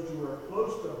to those who are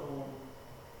close to home,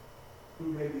 who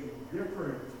may be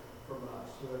different from us,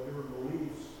 who have different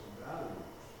beliefs and values?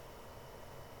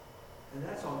 And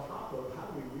that's on top of how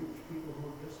do we reach people who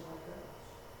are just like us?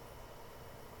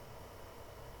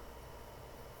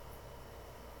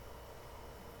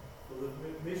 So the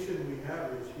mission we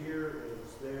have is here,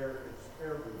 it's there, it's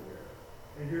everywhere.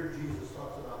 And here Jesus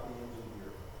talks about the ends of the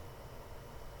earth.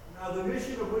 Now the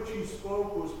mission of which he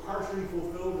spoke was partially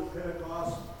fulfilled at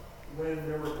Pentecost when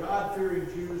there were God-fearing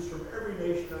Jews from every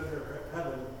nation under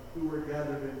heaven who were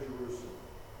gathered in Jerusalem.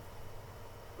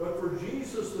 But for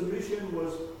Jesus, the mission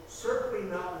was certainly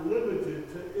not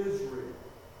limited to Israel.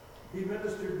 He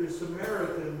ministered to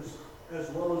Samaritans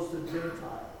as well as to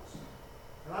Gentiles.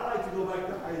 And I like to go back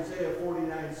to Isaiah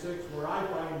 49:6, where I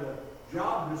find a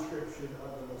job description of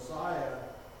the Messiah,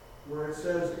 where it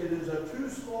says, "It is a too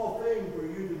small thing for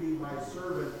you to be my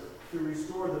servant, to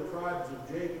restore the tribes of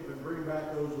Jacob and bring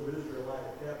back those of Israel I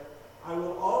have kept. I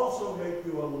will also make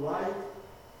you a light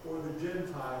for the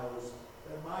Gentiles,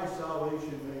 that my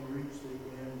salvation may reach the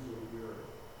ends of the earth."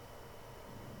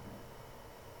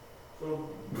 So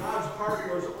God's heart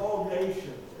was all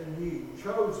nations, and he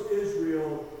chose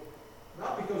Israel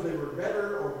not because they were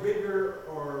better or bigger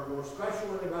or more special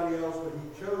than anybody else, but he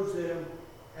chose them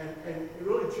and he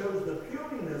really chose the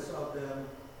pureness of them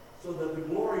so that the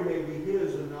glory may be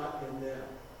his and not in them.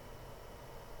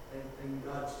 And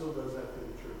God still does that to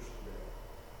the church today.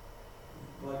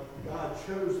 But God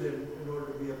chose them in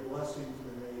order to be a blessing to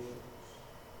the nations.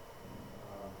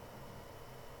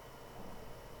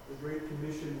 The Great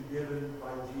Commission given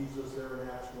by Jesus there in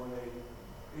Acts 1:8,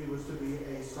 it was to be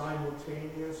a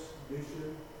simultaneous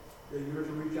mission, that you're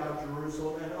to reach out to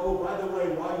Jerusalem. And oh, by the way,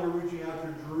 while you're reaching out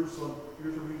to Jerusalem,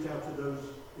 you're to reach out to those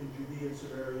in Judea and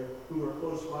Samaria who are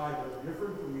close by but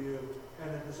different from you,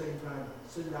 and at the same time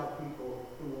send out people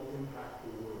who will impact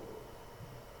the world.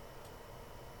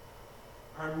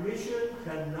 Our mission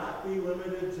cannot be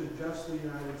limited to just the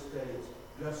United States,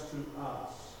 just to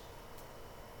us.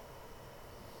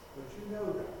 But you know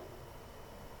that.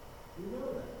 You know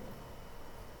that.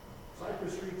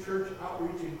 Cypress Street Church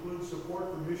outreach includes support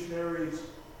for missionaries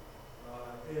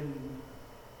in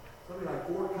something like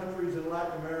 4 countries in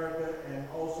Latin America and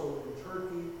also in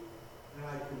Turkey. And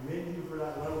I commend you for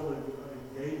that level of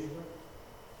engagement.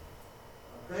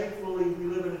 Thankfully, we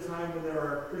live in a time when there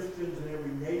are Christians in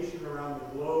every nation around the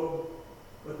globe,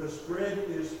 but the spread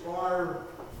is far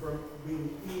from being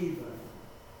even.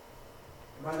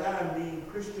 And by that I mean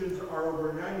Christians are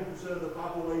over 90% of the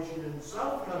population in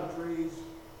some countries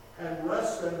and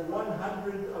less than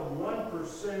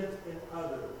 1% in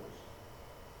others.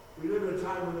 We live in a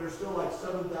time when there's still like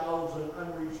 7,000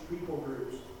 unreached people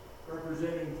groups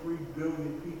representing 3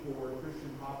 billion people where the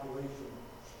Christian population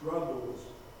struggles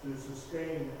to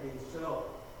sustain a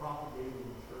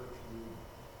self-propagating church movement.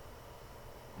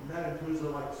 And that includes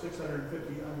like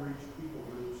 650 unreached people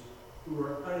groups who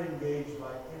are unengaged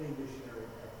by any missionary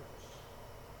efforts.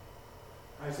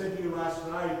 I said to you last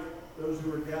night, those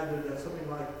who were gathered, that something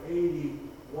like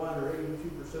 81 or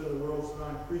 82% of the world's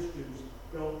non-Christians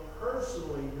don't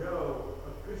personally know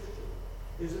a Christian.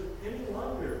 Is it any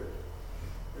wonder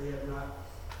they have not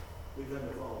begun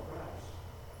to follow Christ?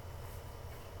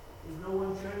 There's no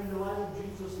one shining the light of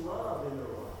Jesus' love in their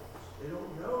lives. They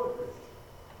don't know a Christian.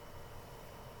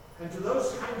 And to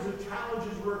those kinds of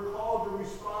challenges, we're called to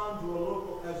respond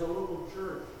to as a local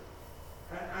church.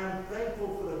 And I'm thankful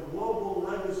for the global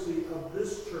legacy of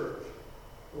this church,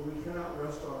 but we cannot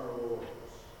rest on our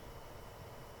laurels.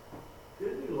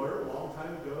 Didn't we learn a long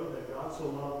time ago that God so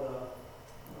loved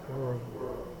the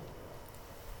world?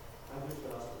 Not just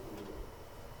us, but the world.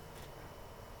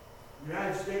 The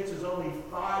United States is only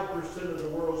 5% of the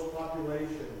world's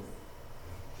population.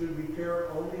 Should we care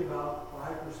only about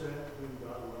 5% whom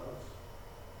God loves?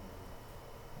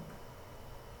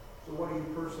 So what are you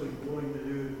personally willing to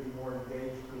do to be more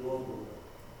engaged globally?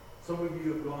 Some of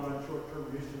you have gone on short-term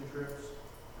mission trips,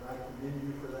 and I commend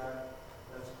you for that.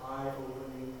 That's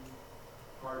eye-opening,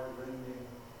 heart-rending,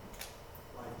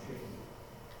 life-changing.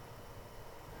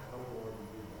 How Lord we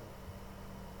do that.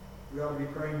 We ought to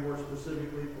be praying more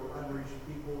specifically for unreached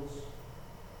peoples,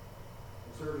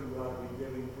 and certainly we ought to be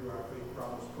giving through our Faith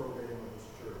Promise program of this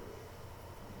church.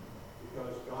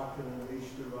 Because God can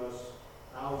unleash through us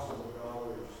thousands of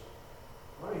dollars.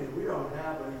 Money that we don't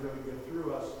have, but He's going to give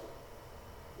through us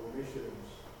for missions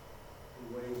in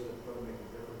ways that are going to make a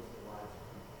difference in the lives of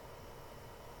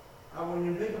people. When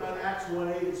you think about Acts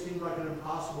 1:8, it seems like an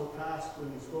impossible task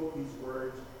when He spoke these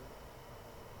words.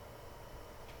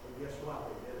 guess what?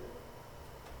 They did it.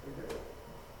 They did it.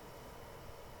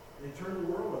 They turned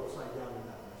the world upside down with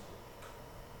that message.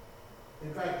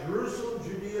 In fact, Jerusalem,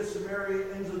 Judea,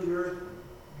 Samaria, ends of the earth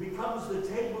becomes the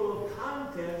table of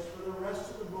contents for the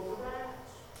rest of the book of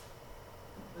Acts.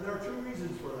 And there are two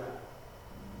reasons for that.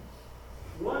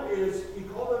 One is he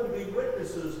called them to be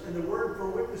witnesses, and the word for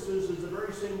witnesses is the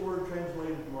very same word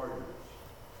translated martyrs.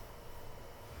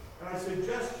 And I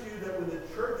suggest to you that when the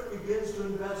church begins to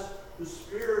invest the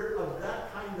spirit of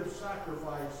that kind of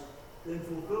sacrifice, then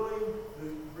fulfilling the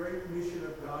great mission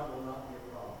of God will not be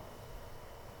a problem.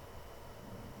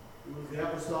 It was the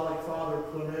apostolic father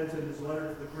Clement in his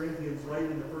letter to the Corinthians late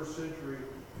in the first century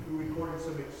who recorded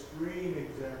some extreme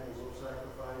examples of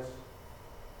sacrifice.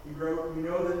 He wrote, "We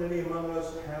know that many among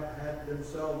us have had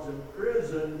themselves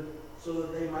imprisoned so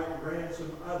that they might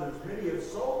ransom others. Many have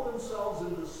sold themselves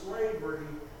into slavery,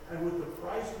 and with the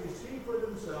price received for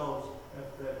themselves have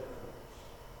fed others."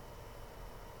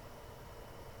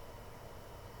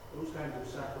 Those kinds of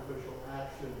sacrificial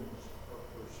actions are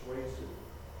persuasive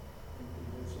in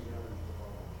convincing others to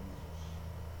follow Jesus.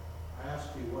 I ask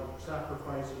you, what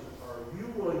sacrifices are you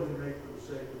willing to make for the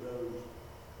sake of those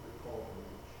you're called to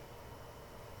reach?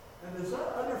 And there's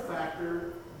another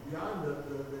factor beyond the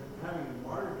having a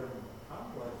martyrdom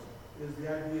complex is the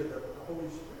idea that the Holy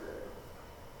Spirit.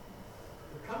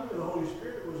 The coming of the Holy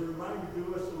Spirit was a reminder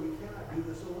to us that we cannot do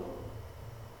this alone.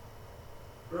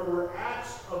 There were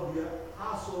acts of the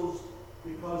apostles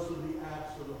because of the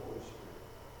acts of the Holy Spirit.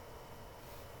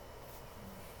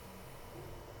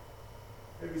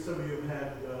 Maybe some of you have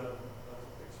had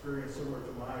experience similar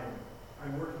to mine.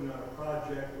 I'm working on a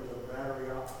project with a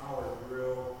battery-powered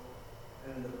drill,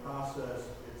 and in the process,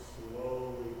 it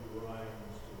slowly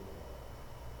grinds to a halt.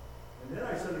 And then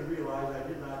I suddenly realized I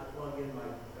did not plug in my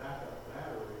backup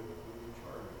battery to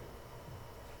recharge it.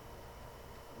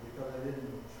 And because I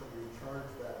didn't recharge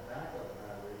that backup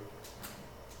battery,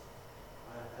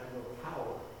 I had no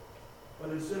power. But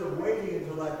instead of waiting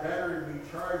until that battery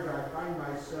recharged, I find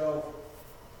myself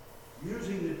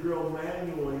using the drill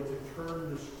manually to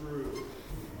turn the screw.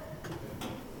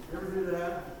 You ever do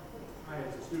that?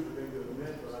 It's a stupid thing to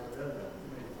admit, but I've done that too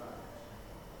many times.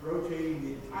 Rotating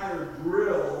the entire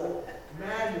drill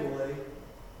manually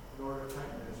in order to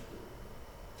tighten that screw.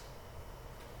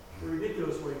 It's a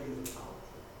ridiculous way to use a power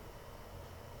tool.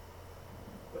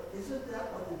 But isn't that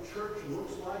what the church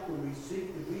looks like when we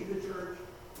seek to be the church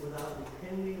without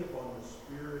depending upon the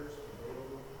Spirit's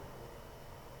available power?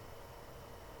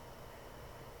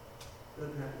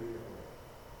 Doesn't have to be that way.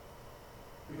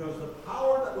 Because the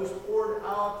power that was poured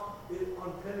out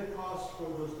on Pentecost for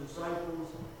those disciples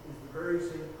is the very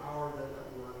same power that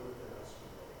at work within us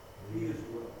today. He is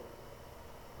willing.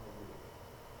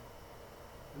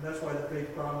 And that's why the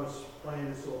faith promise plan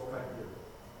is so effective.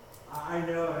 I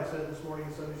know, I said this morning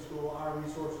in Sunday school, our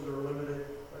resources are limited,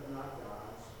 but not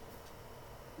God's.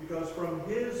 Because from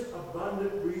His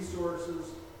abundant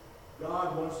resources,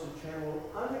 God wants to channel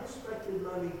unexpected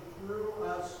money through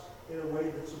us in a way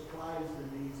that supplies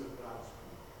the needs of God's people.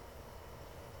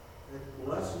 It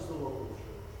blesses the local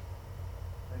church,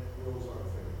 and it builds our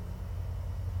faith.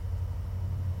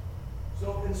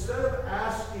 So instead of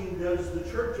asking, does the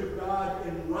Church of God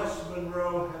in West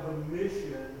Monroe have a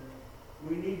mission,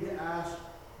 we need to ask,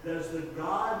 does the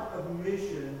God of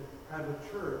mission have a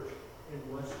church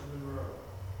in West Monroe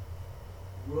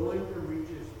willing to reach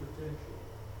its potential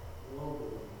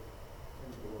globally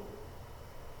and globally?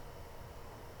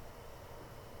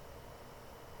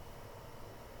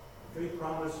 Faith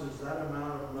promises that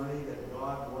amount of money that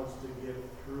God wants to give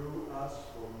through us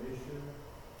for mission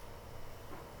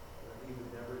that He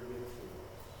would never give to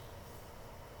us.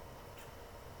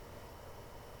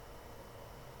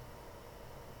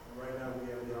 And right now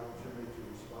we have the opportunity to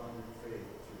respond in faith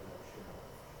to that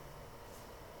challenge.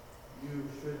 You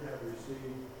should have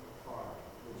received a card.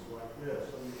 It's like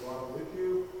this. Some of you brought it with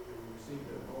you, and you received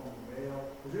it at home in mail.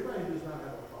 Because everybody does not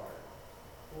have a card.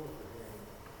 Hold it for hand.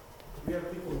 We have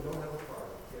people who don't have a card.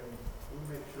 Can we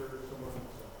make sure that someone has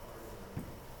a card?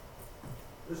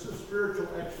 This is a spiritual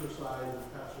exercise, as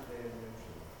Pastor Dan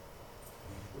mentioned.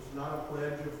 It's not a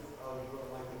pledge of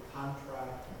like a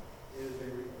contract. It is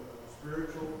a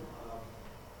spiritual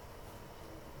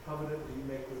covenant that you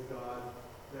make with God.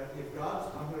 That if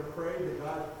I'm going to pray that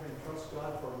God can trust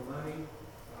God for money.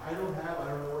 I don't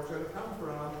know where it's going to come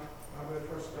from. I'm going to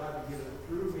trust God to give it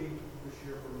through me this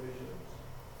year for missions.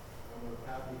 I'm going to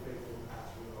have to be faithful to pass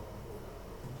it off for that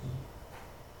purpose.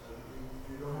 If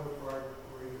you don't have a card,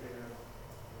 raise your hand,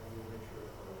 and we'll make sure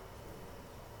it's card.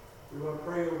 We want to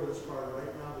pray over this card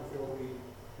right now before we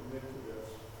commit to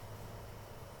this.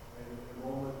 And in a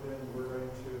moment, then we're going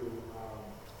to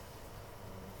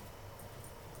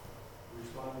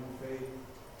respond in faith.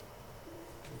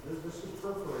 This is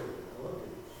perforated. I love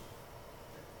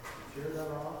these. Tear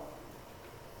that off.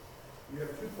 You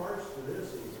have two parts to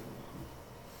this even.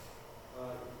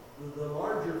 The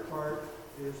larger part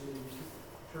is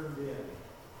turned in.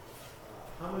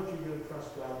 How much are you going to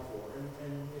trust God for?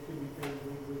 And it can be paid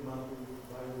weekly, monthly,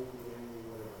 bi-weekly, annually,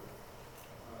 whatever.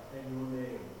 Annual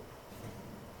name.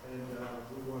 And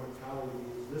we want to tally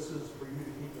these. This is for you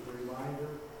to keep as a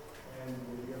reminder, and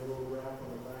you get a little graph on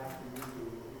the back for you to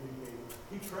indicate.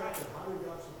 Keep track of how did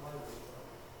God supply this stuff.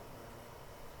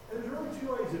 And there's really two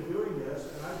ways of doing this,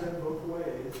 and I've done both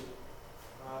ways.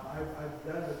 I've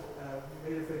done it,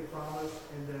 made a big promise,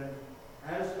 and then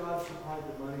as God supplied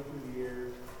the money through the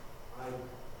years, I've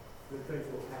been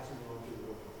faithful passing it on to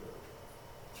the local church.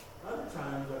 Other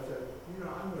times I've said,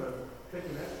 I'm going to take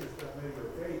an extra step measure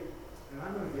of faith, and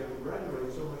I'm going to give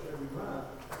regularly so much every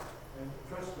month, and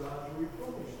trust God to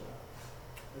replenish that.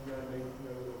 And then I make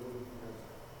the little details.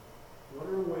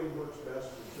 Whatever way works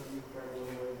best, and some of you try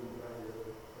one way and you try the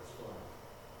other, that's fine.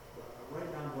 But right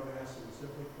now I'm going to ask you to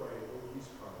simply pray over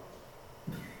these cards,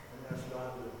 and ask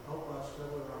God to help us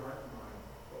settle in our heart and mind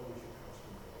what we should trust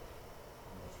Him for.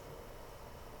 And let's pray.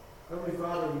 Heavenly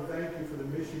Father, we thank you for the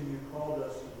mission you called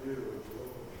us to do as a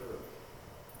local church.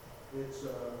 It's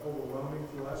overwhelming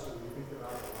to us as we think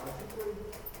about it logically,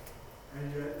 and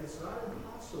yet it's not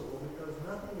impossible because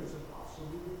nothing is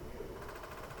impossible with you.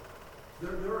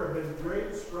 There have been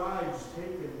great strides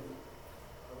taken,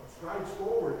 strides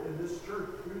forward in this church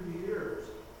through the years.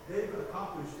 They've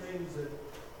accomplished things that,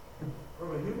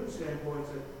 from a human standpoint,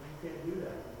 that you can't do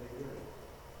that, and they did it.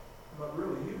 But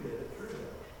really, you did it through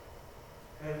them.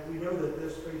 And we know that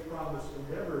this faith promise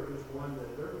endeavor is one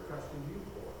that they're trusting you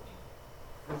for.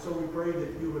 And so we pray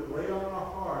that you would lay on our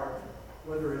heart,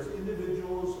 whether as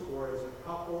individuals or as a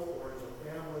couple or as a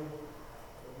family,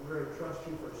 that we're going to trust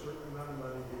you for a certain amount of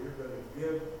money that you're going to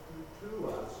give to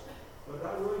us, but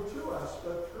not really to us,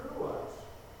 but through us,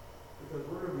 because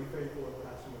we're going to be faithful in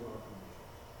passing it on to missions.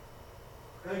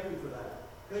 Thank you for that.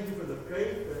 Thank you for the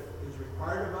faith that is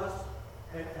required of us,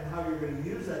 and how you're going to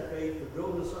use that faith to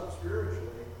build us up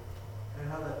spiritually, and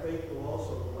how that faith will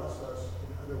also bless us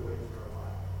in other ways in our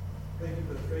life. Thank you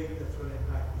for the faith that's going to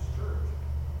impact this church.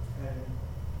 And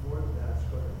more than that, it's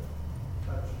going to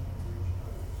touch and reach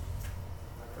others.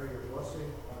 I pray your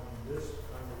blessing on this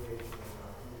congregation and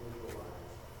our individual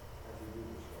lives as we do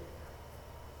this right now.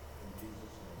 In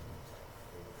Jesus' name.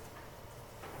 Amen.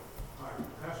 All right,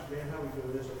 Pastor Dan, how we do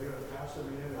this? Are we going to pass it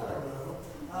in? I don't know.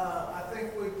 I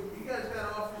think you guys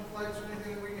got offering plates or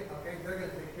anything we can, okay, they're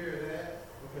going to take care of that.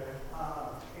 Okay.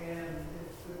 And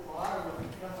it's the choir will be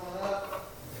coming up.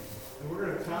 And we're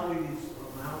going to tally these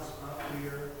amounts up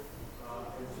here,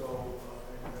 and so,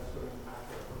 and that's going to impact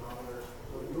our chronometer.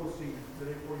 So you'll see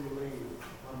today before you leave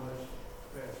how much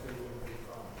fast they will be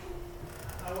from.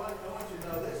 I want you to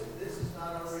know this is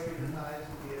not our regular tithes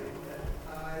and giving, that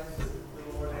tithes that the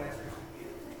Lord asks us to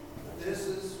give. This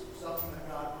is something that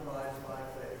God provides by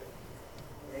faith.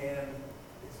 And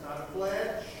it's not a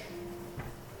pledge.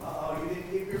 You didn't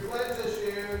keep your pledge this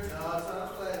year. No, it's not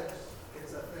a pledge.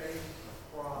 It's a faith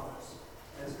promise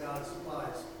as God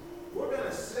supplies. We're going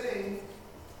to sing.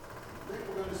 I think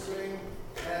we're going to sing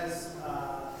as,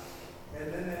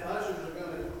 and then the ushers are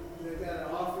going to, they've got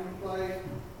an offering plate.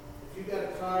 If you've got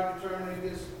a card to turn in,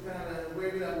 just kind of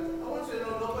wave it up. I want you to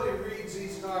know nobody reads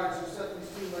these cards except these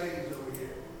two ladies over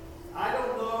here. I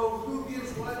don't know who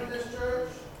gives what in this church.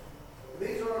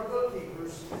 These are our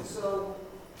bookkeepers. And so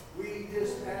we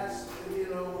just ask,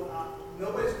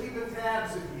 nobody's keeping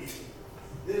tabs of you.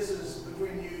 This is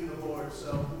between you and the Lord.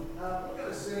 So we're going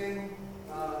to sing.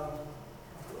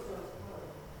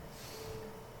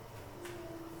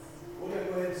 We're going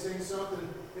to go ahead and sing something.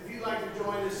 If you'd like to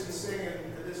join us in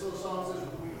singing, this little song says,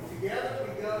 "Together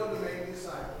we go to make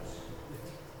disciples."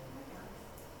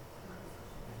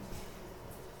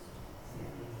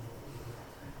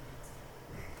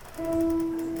 Go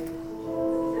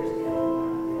make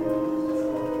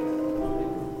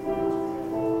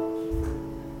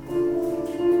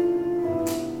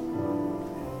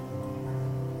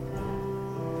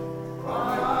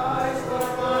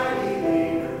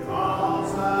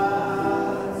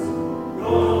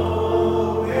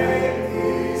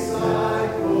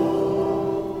disciples.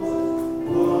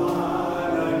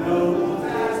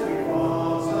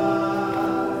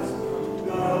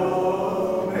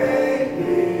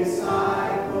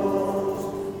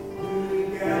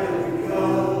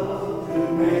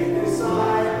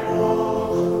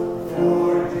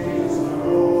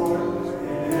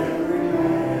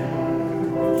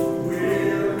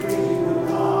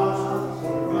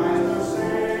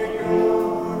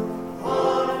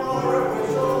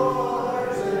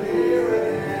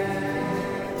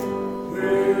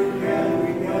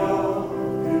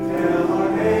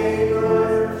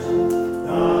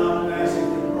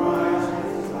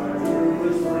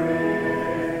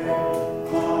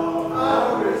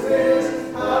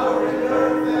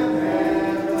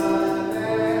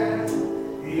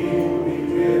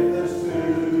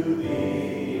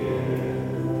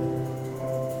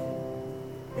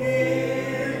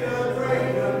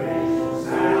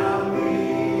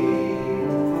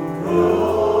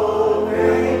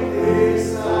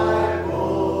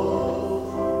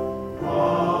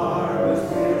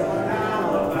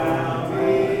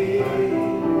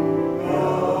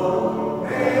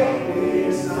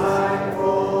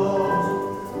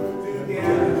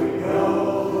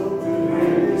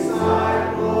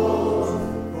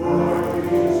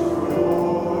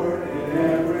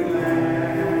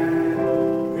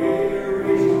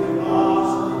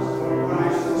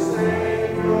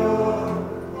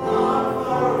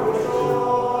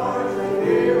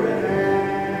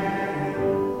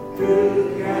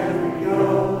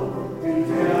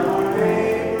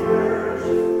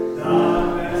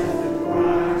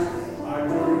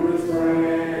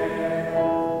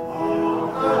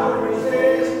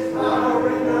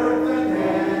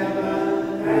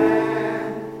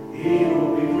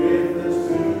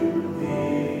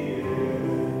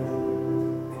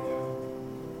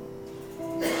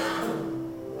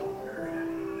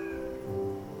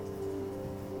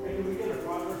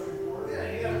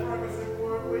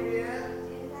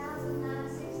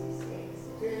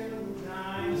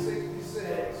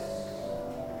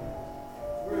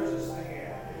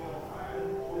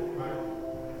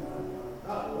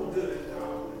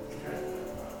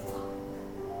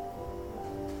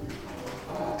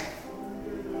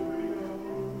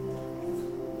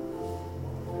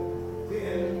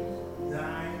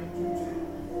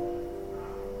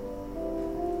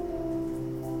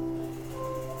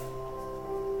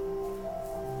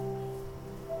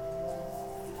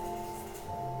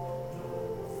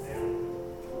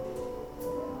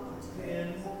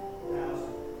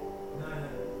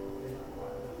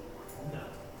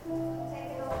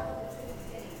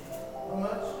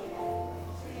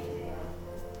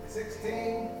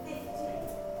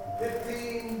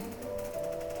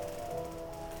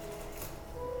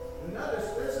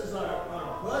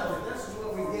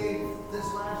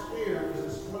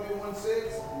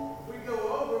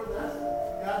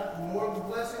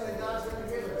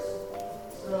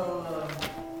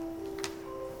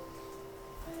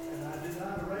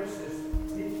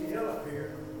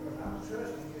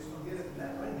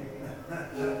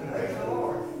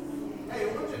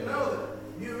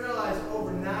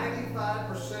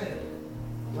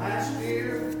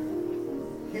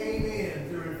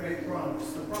 faith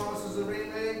promise. The promises that we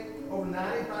made, over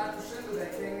 95% of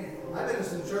that came in. I've been in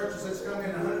some churches that's come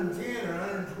in 110 or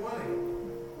 120.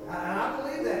 And I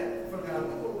believe that for God.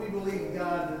 Look what we believe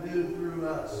God to do through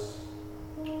us.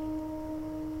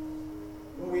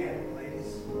 What we have,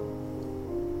 ladies?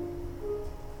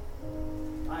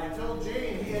 I told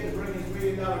Gene he had to bring his $1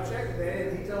 million check today,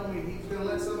 and he told me he's going to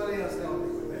let somebody else help me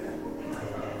with that.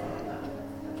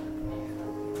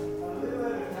 A little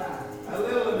at a time. A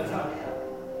little at a time.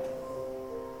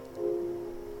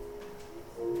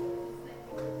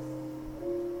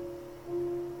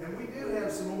 And we do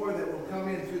have some more that will come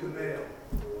in through the mail,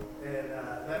 and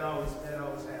that always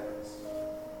happens.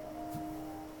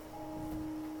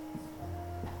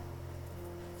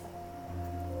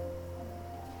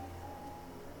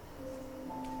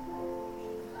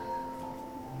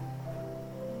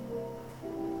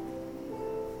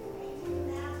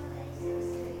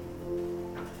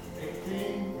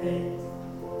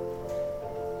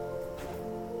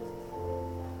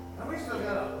 And we still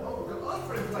got a good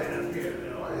offering plate up here. You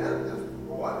know, yeah, just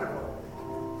wonderful.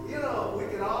 You know, we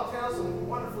could all tell some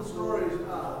wonderful stories. I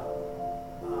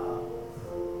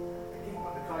keep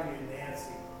wanting to call you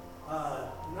Nancy.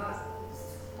 Not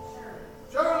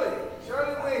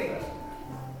Shirley Wings.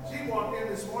 She walked in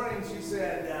this morning and she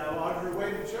said, on her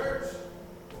way to church,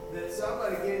 that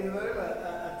somebody gave them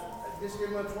just gave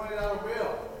them a $20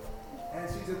 bill. And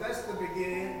she said, that's the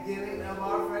beginning of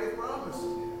our faith promise.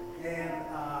 And,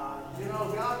 you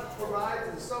know, God provides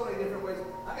in so many different ways.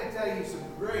 I can tell you some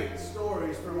great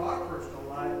stories from our personal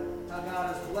life, how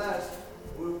God has blessed.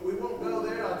 We won't go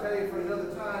there, I'll tell you for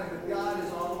another time, but God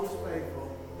is always faithful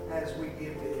as we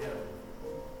give to Him.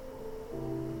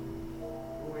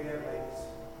 What we have, ladies?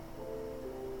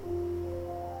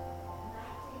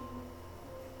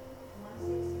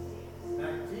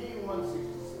 19,166.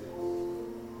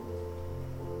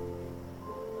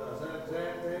 Is that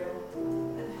exact, Dale?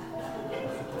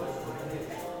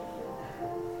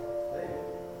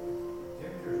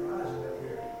 Temperature's rising up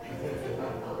here.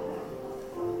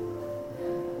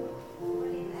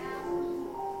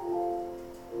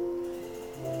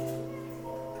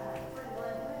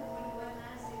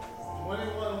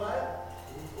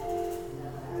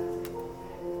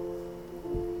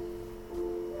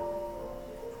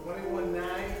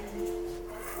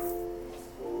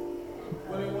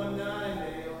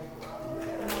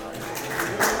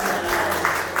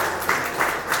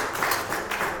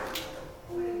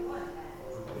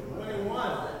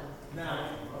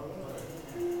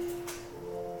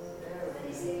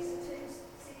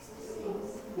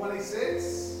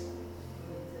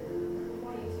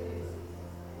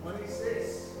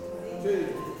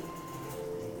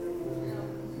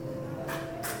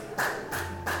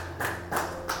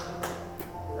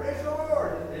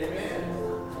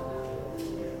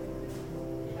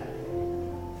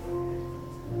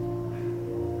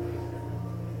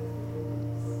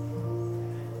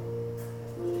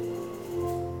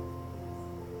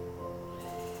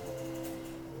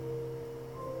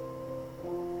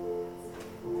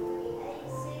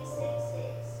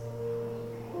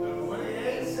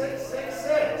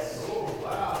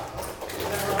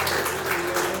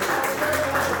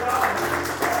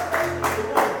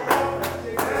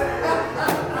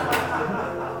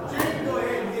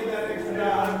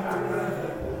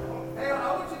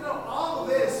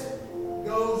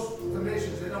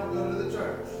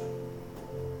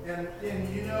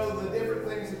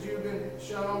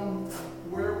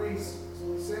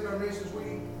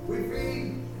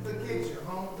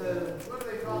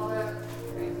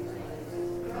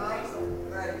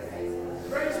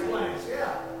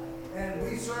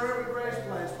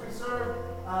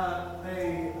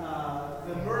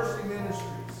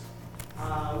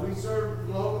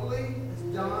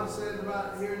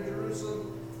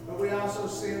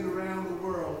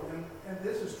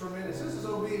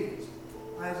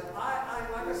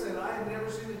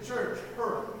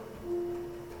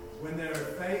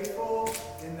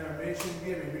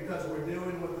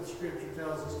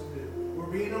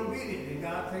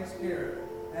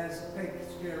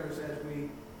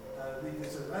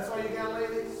 That's all you got,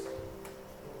 ladies?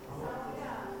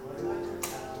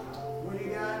 What do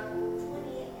you got?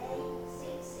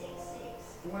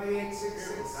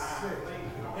 28,666.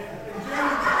 And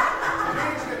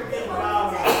James going to give $1.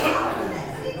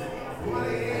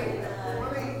 28.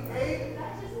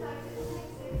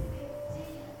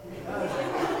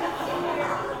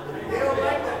 He don't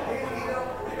like that.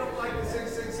 He don't like the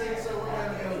 666, so we're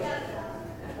going to go.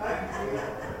 I can see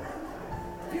that.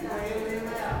 You're paying him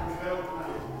out.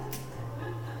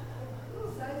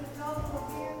 Say the total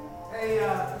again. Hey,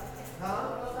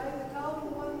 Say the total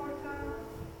one more time.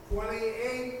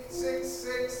 28.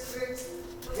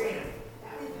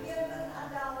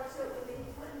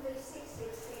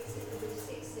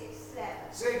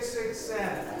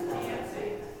 667.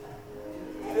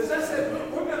 As I said,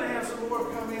 we're going to have some more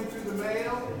come in through the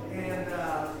mail, and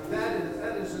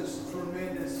that is just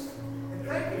tremendous. And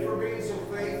thank you for being so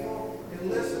faithful and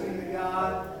listening to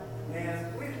God.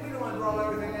 And we don't want to draw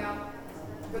everything out,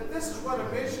 but this is what a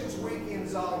missions weekend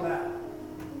is all about.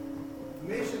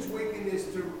 Missions weekend is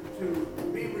to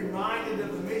be reminded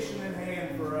of the mission in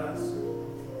hand for us.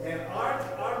 And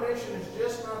our mission is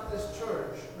just not this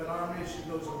church, but our mission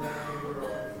goes around the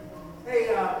world. Hey,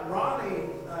 Ronnie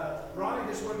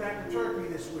just went back to Turkey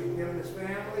this week, him and his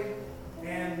family.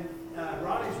 And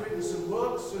Ronnie's written some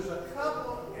books. There's a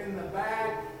couple in the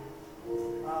back,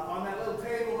 on that little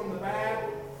table in the back,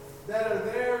 that are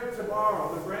there to borrow.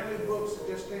 They're brand new books that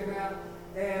just came out.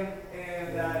 And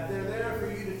they're there for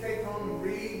you to take home and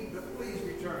read, but please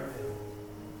return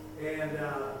them. And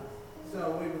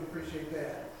so we would appreciate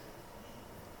that.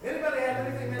 Anybody have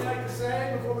anything they'd like to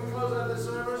say before we close out this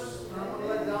service? I'm going to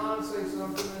let Don say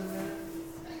something in there.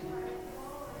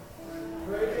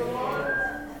 Praise the Lord.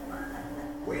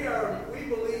 We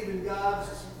believe in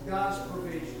God's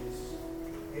provisions.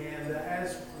 And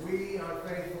as we are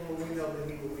faithful, we know that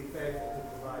He will be faithful to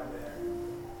provide that.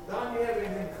 Don, you have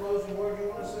anything closing word you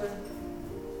want to say?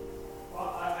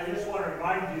 Well, I just want to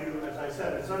remind you, as I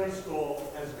said in Sunday school,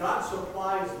 as God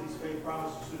supplies these faith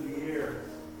promises through the year,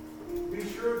 be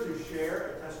sure to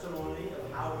share a testimony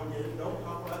of how He did it. Don't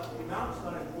talk about the amount, it's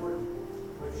not important,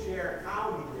 but share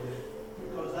how He did it,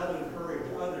 because that will encourage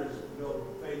others to build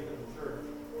faith in the church.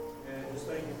 And just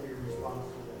thank you for your response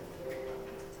today.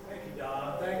 Thank you,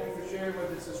 Don. Thank you for sharing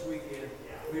with us this weekend.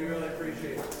 We really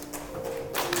appreciate it.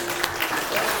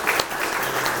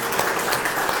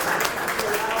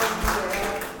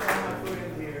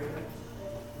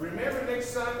 Remember, next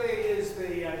Sunday is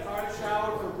the card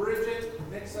shower for Bridget.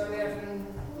 Next Sunday afternoon,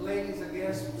 ladies, I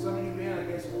guess, some of you men, I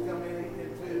guess, will come in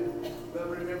too. But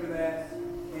remember that.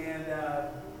 And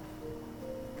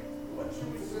what should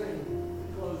we sing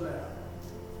to close out?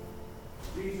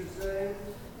 Jesus saves.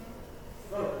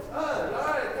 Oh, all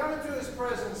right, come into His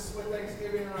presence with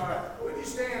thanksgiving in our heart. Would you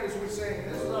stand as we sing?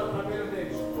 This is our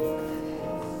benediction.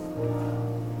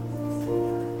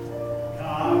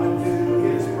 Come into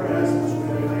His presence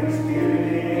with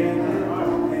thanksgiving in our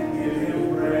heart, and give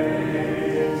Him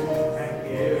praise, and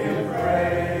give Him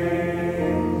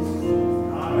praise.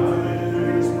 Come into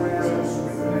His presence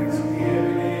with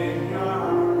thanksgiving in your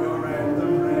heart. You're at the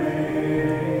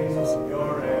praise,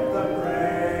 you're at the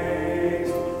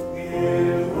praise.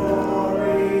 Give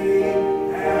glory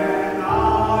and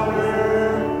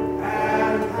honor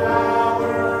and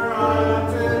power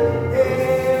unto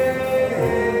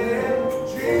Him,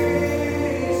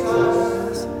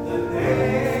 Jesus, the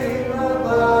name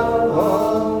above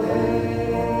all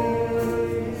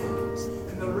names.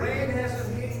 And the rain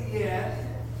hasn't hit yet,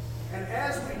 and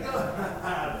as we go,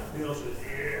 Bill says,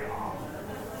 yeah.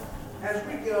 As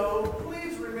we go,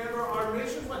 please remember our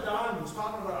missions. What Don was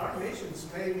talking about, our missions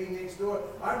may be next door.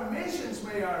 Our missions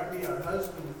may be our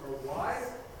husband or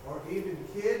wife, or even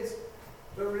kids.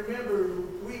 But remember,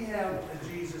 we have a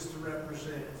Jesus to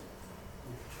represent.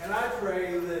 And I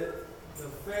pray that the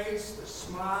face, the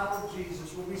smile of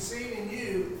Jesus will be seen in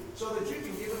you so that you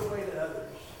can give it away to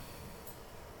others.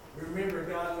 Remember,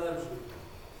 God loves you.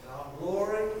 All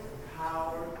glory and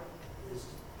power is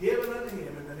given unto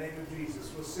Him in the name of Jesus.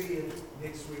 We'll see you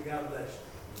next week. God bless you.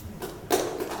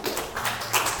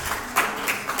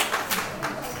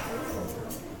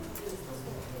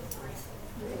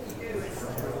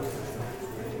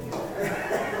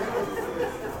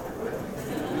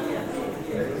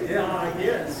 Yeah, I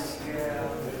guess.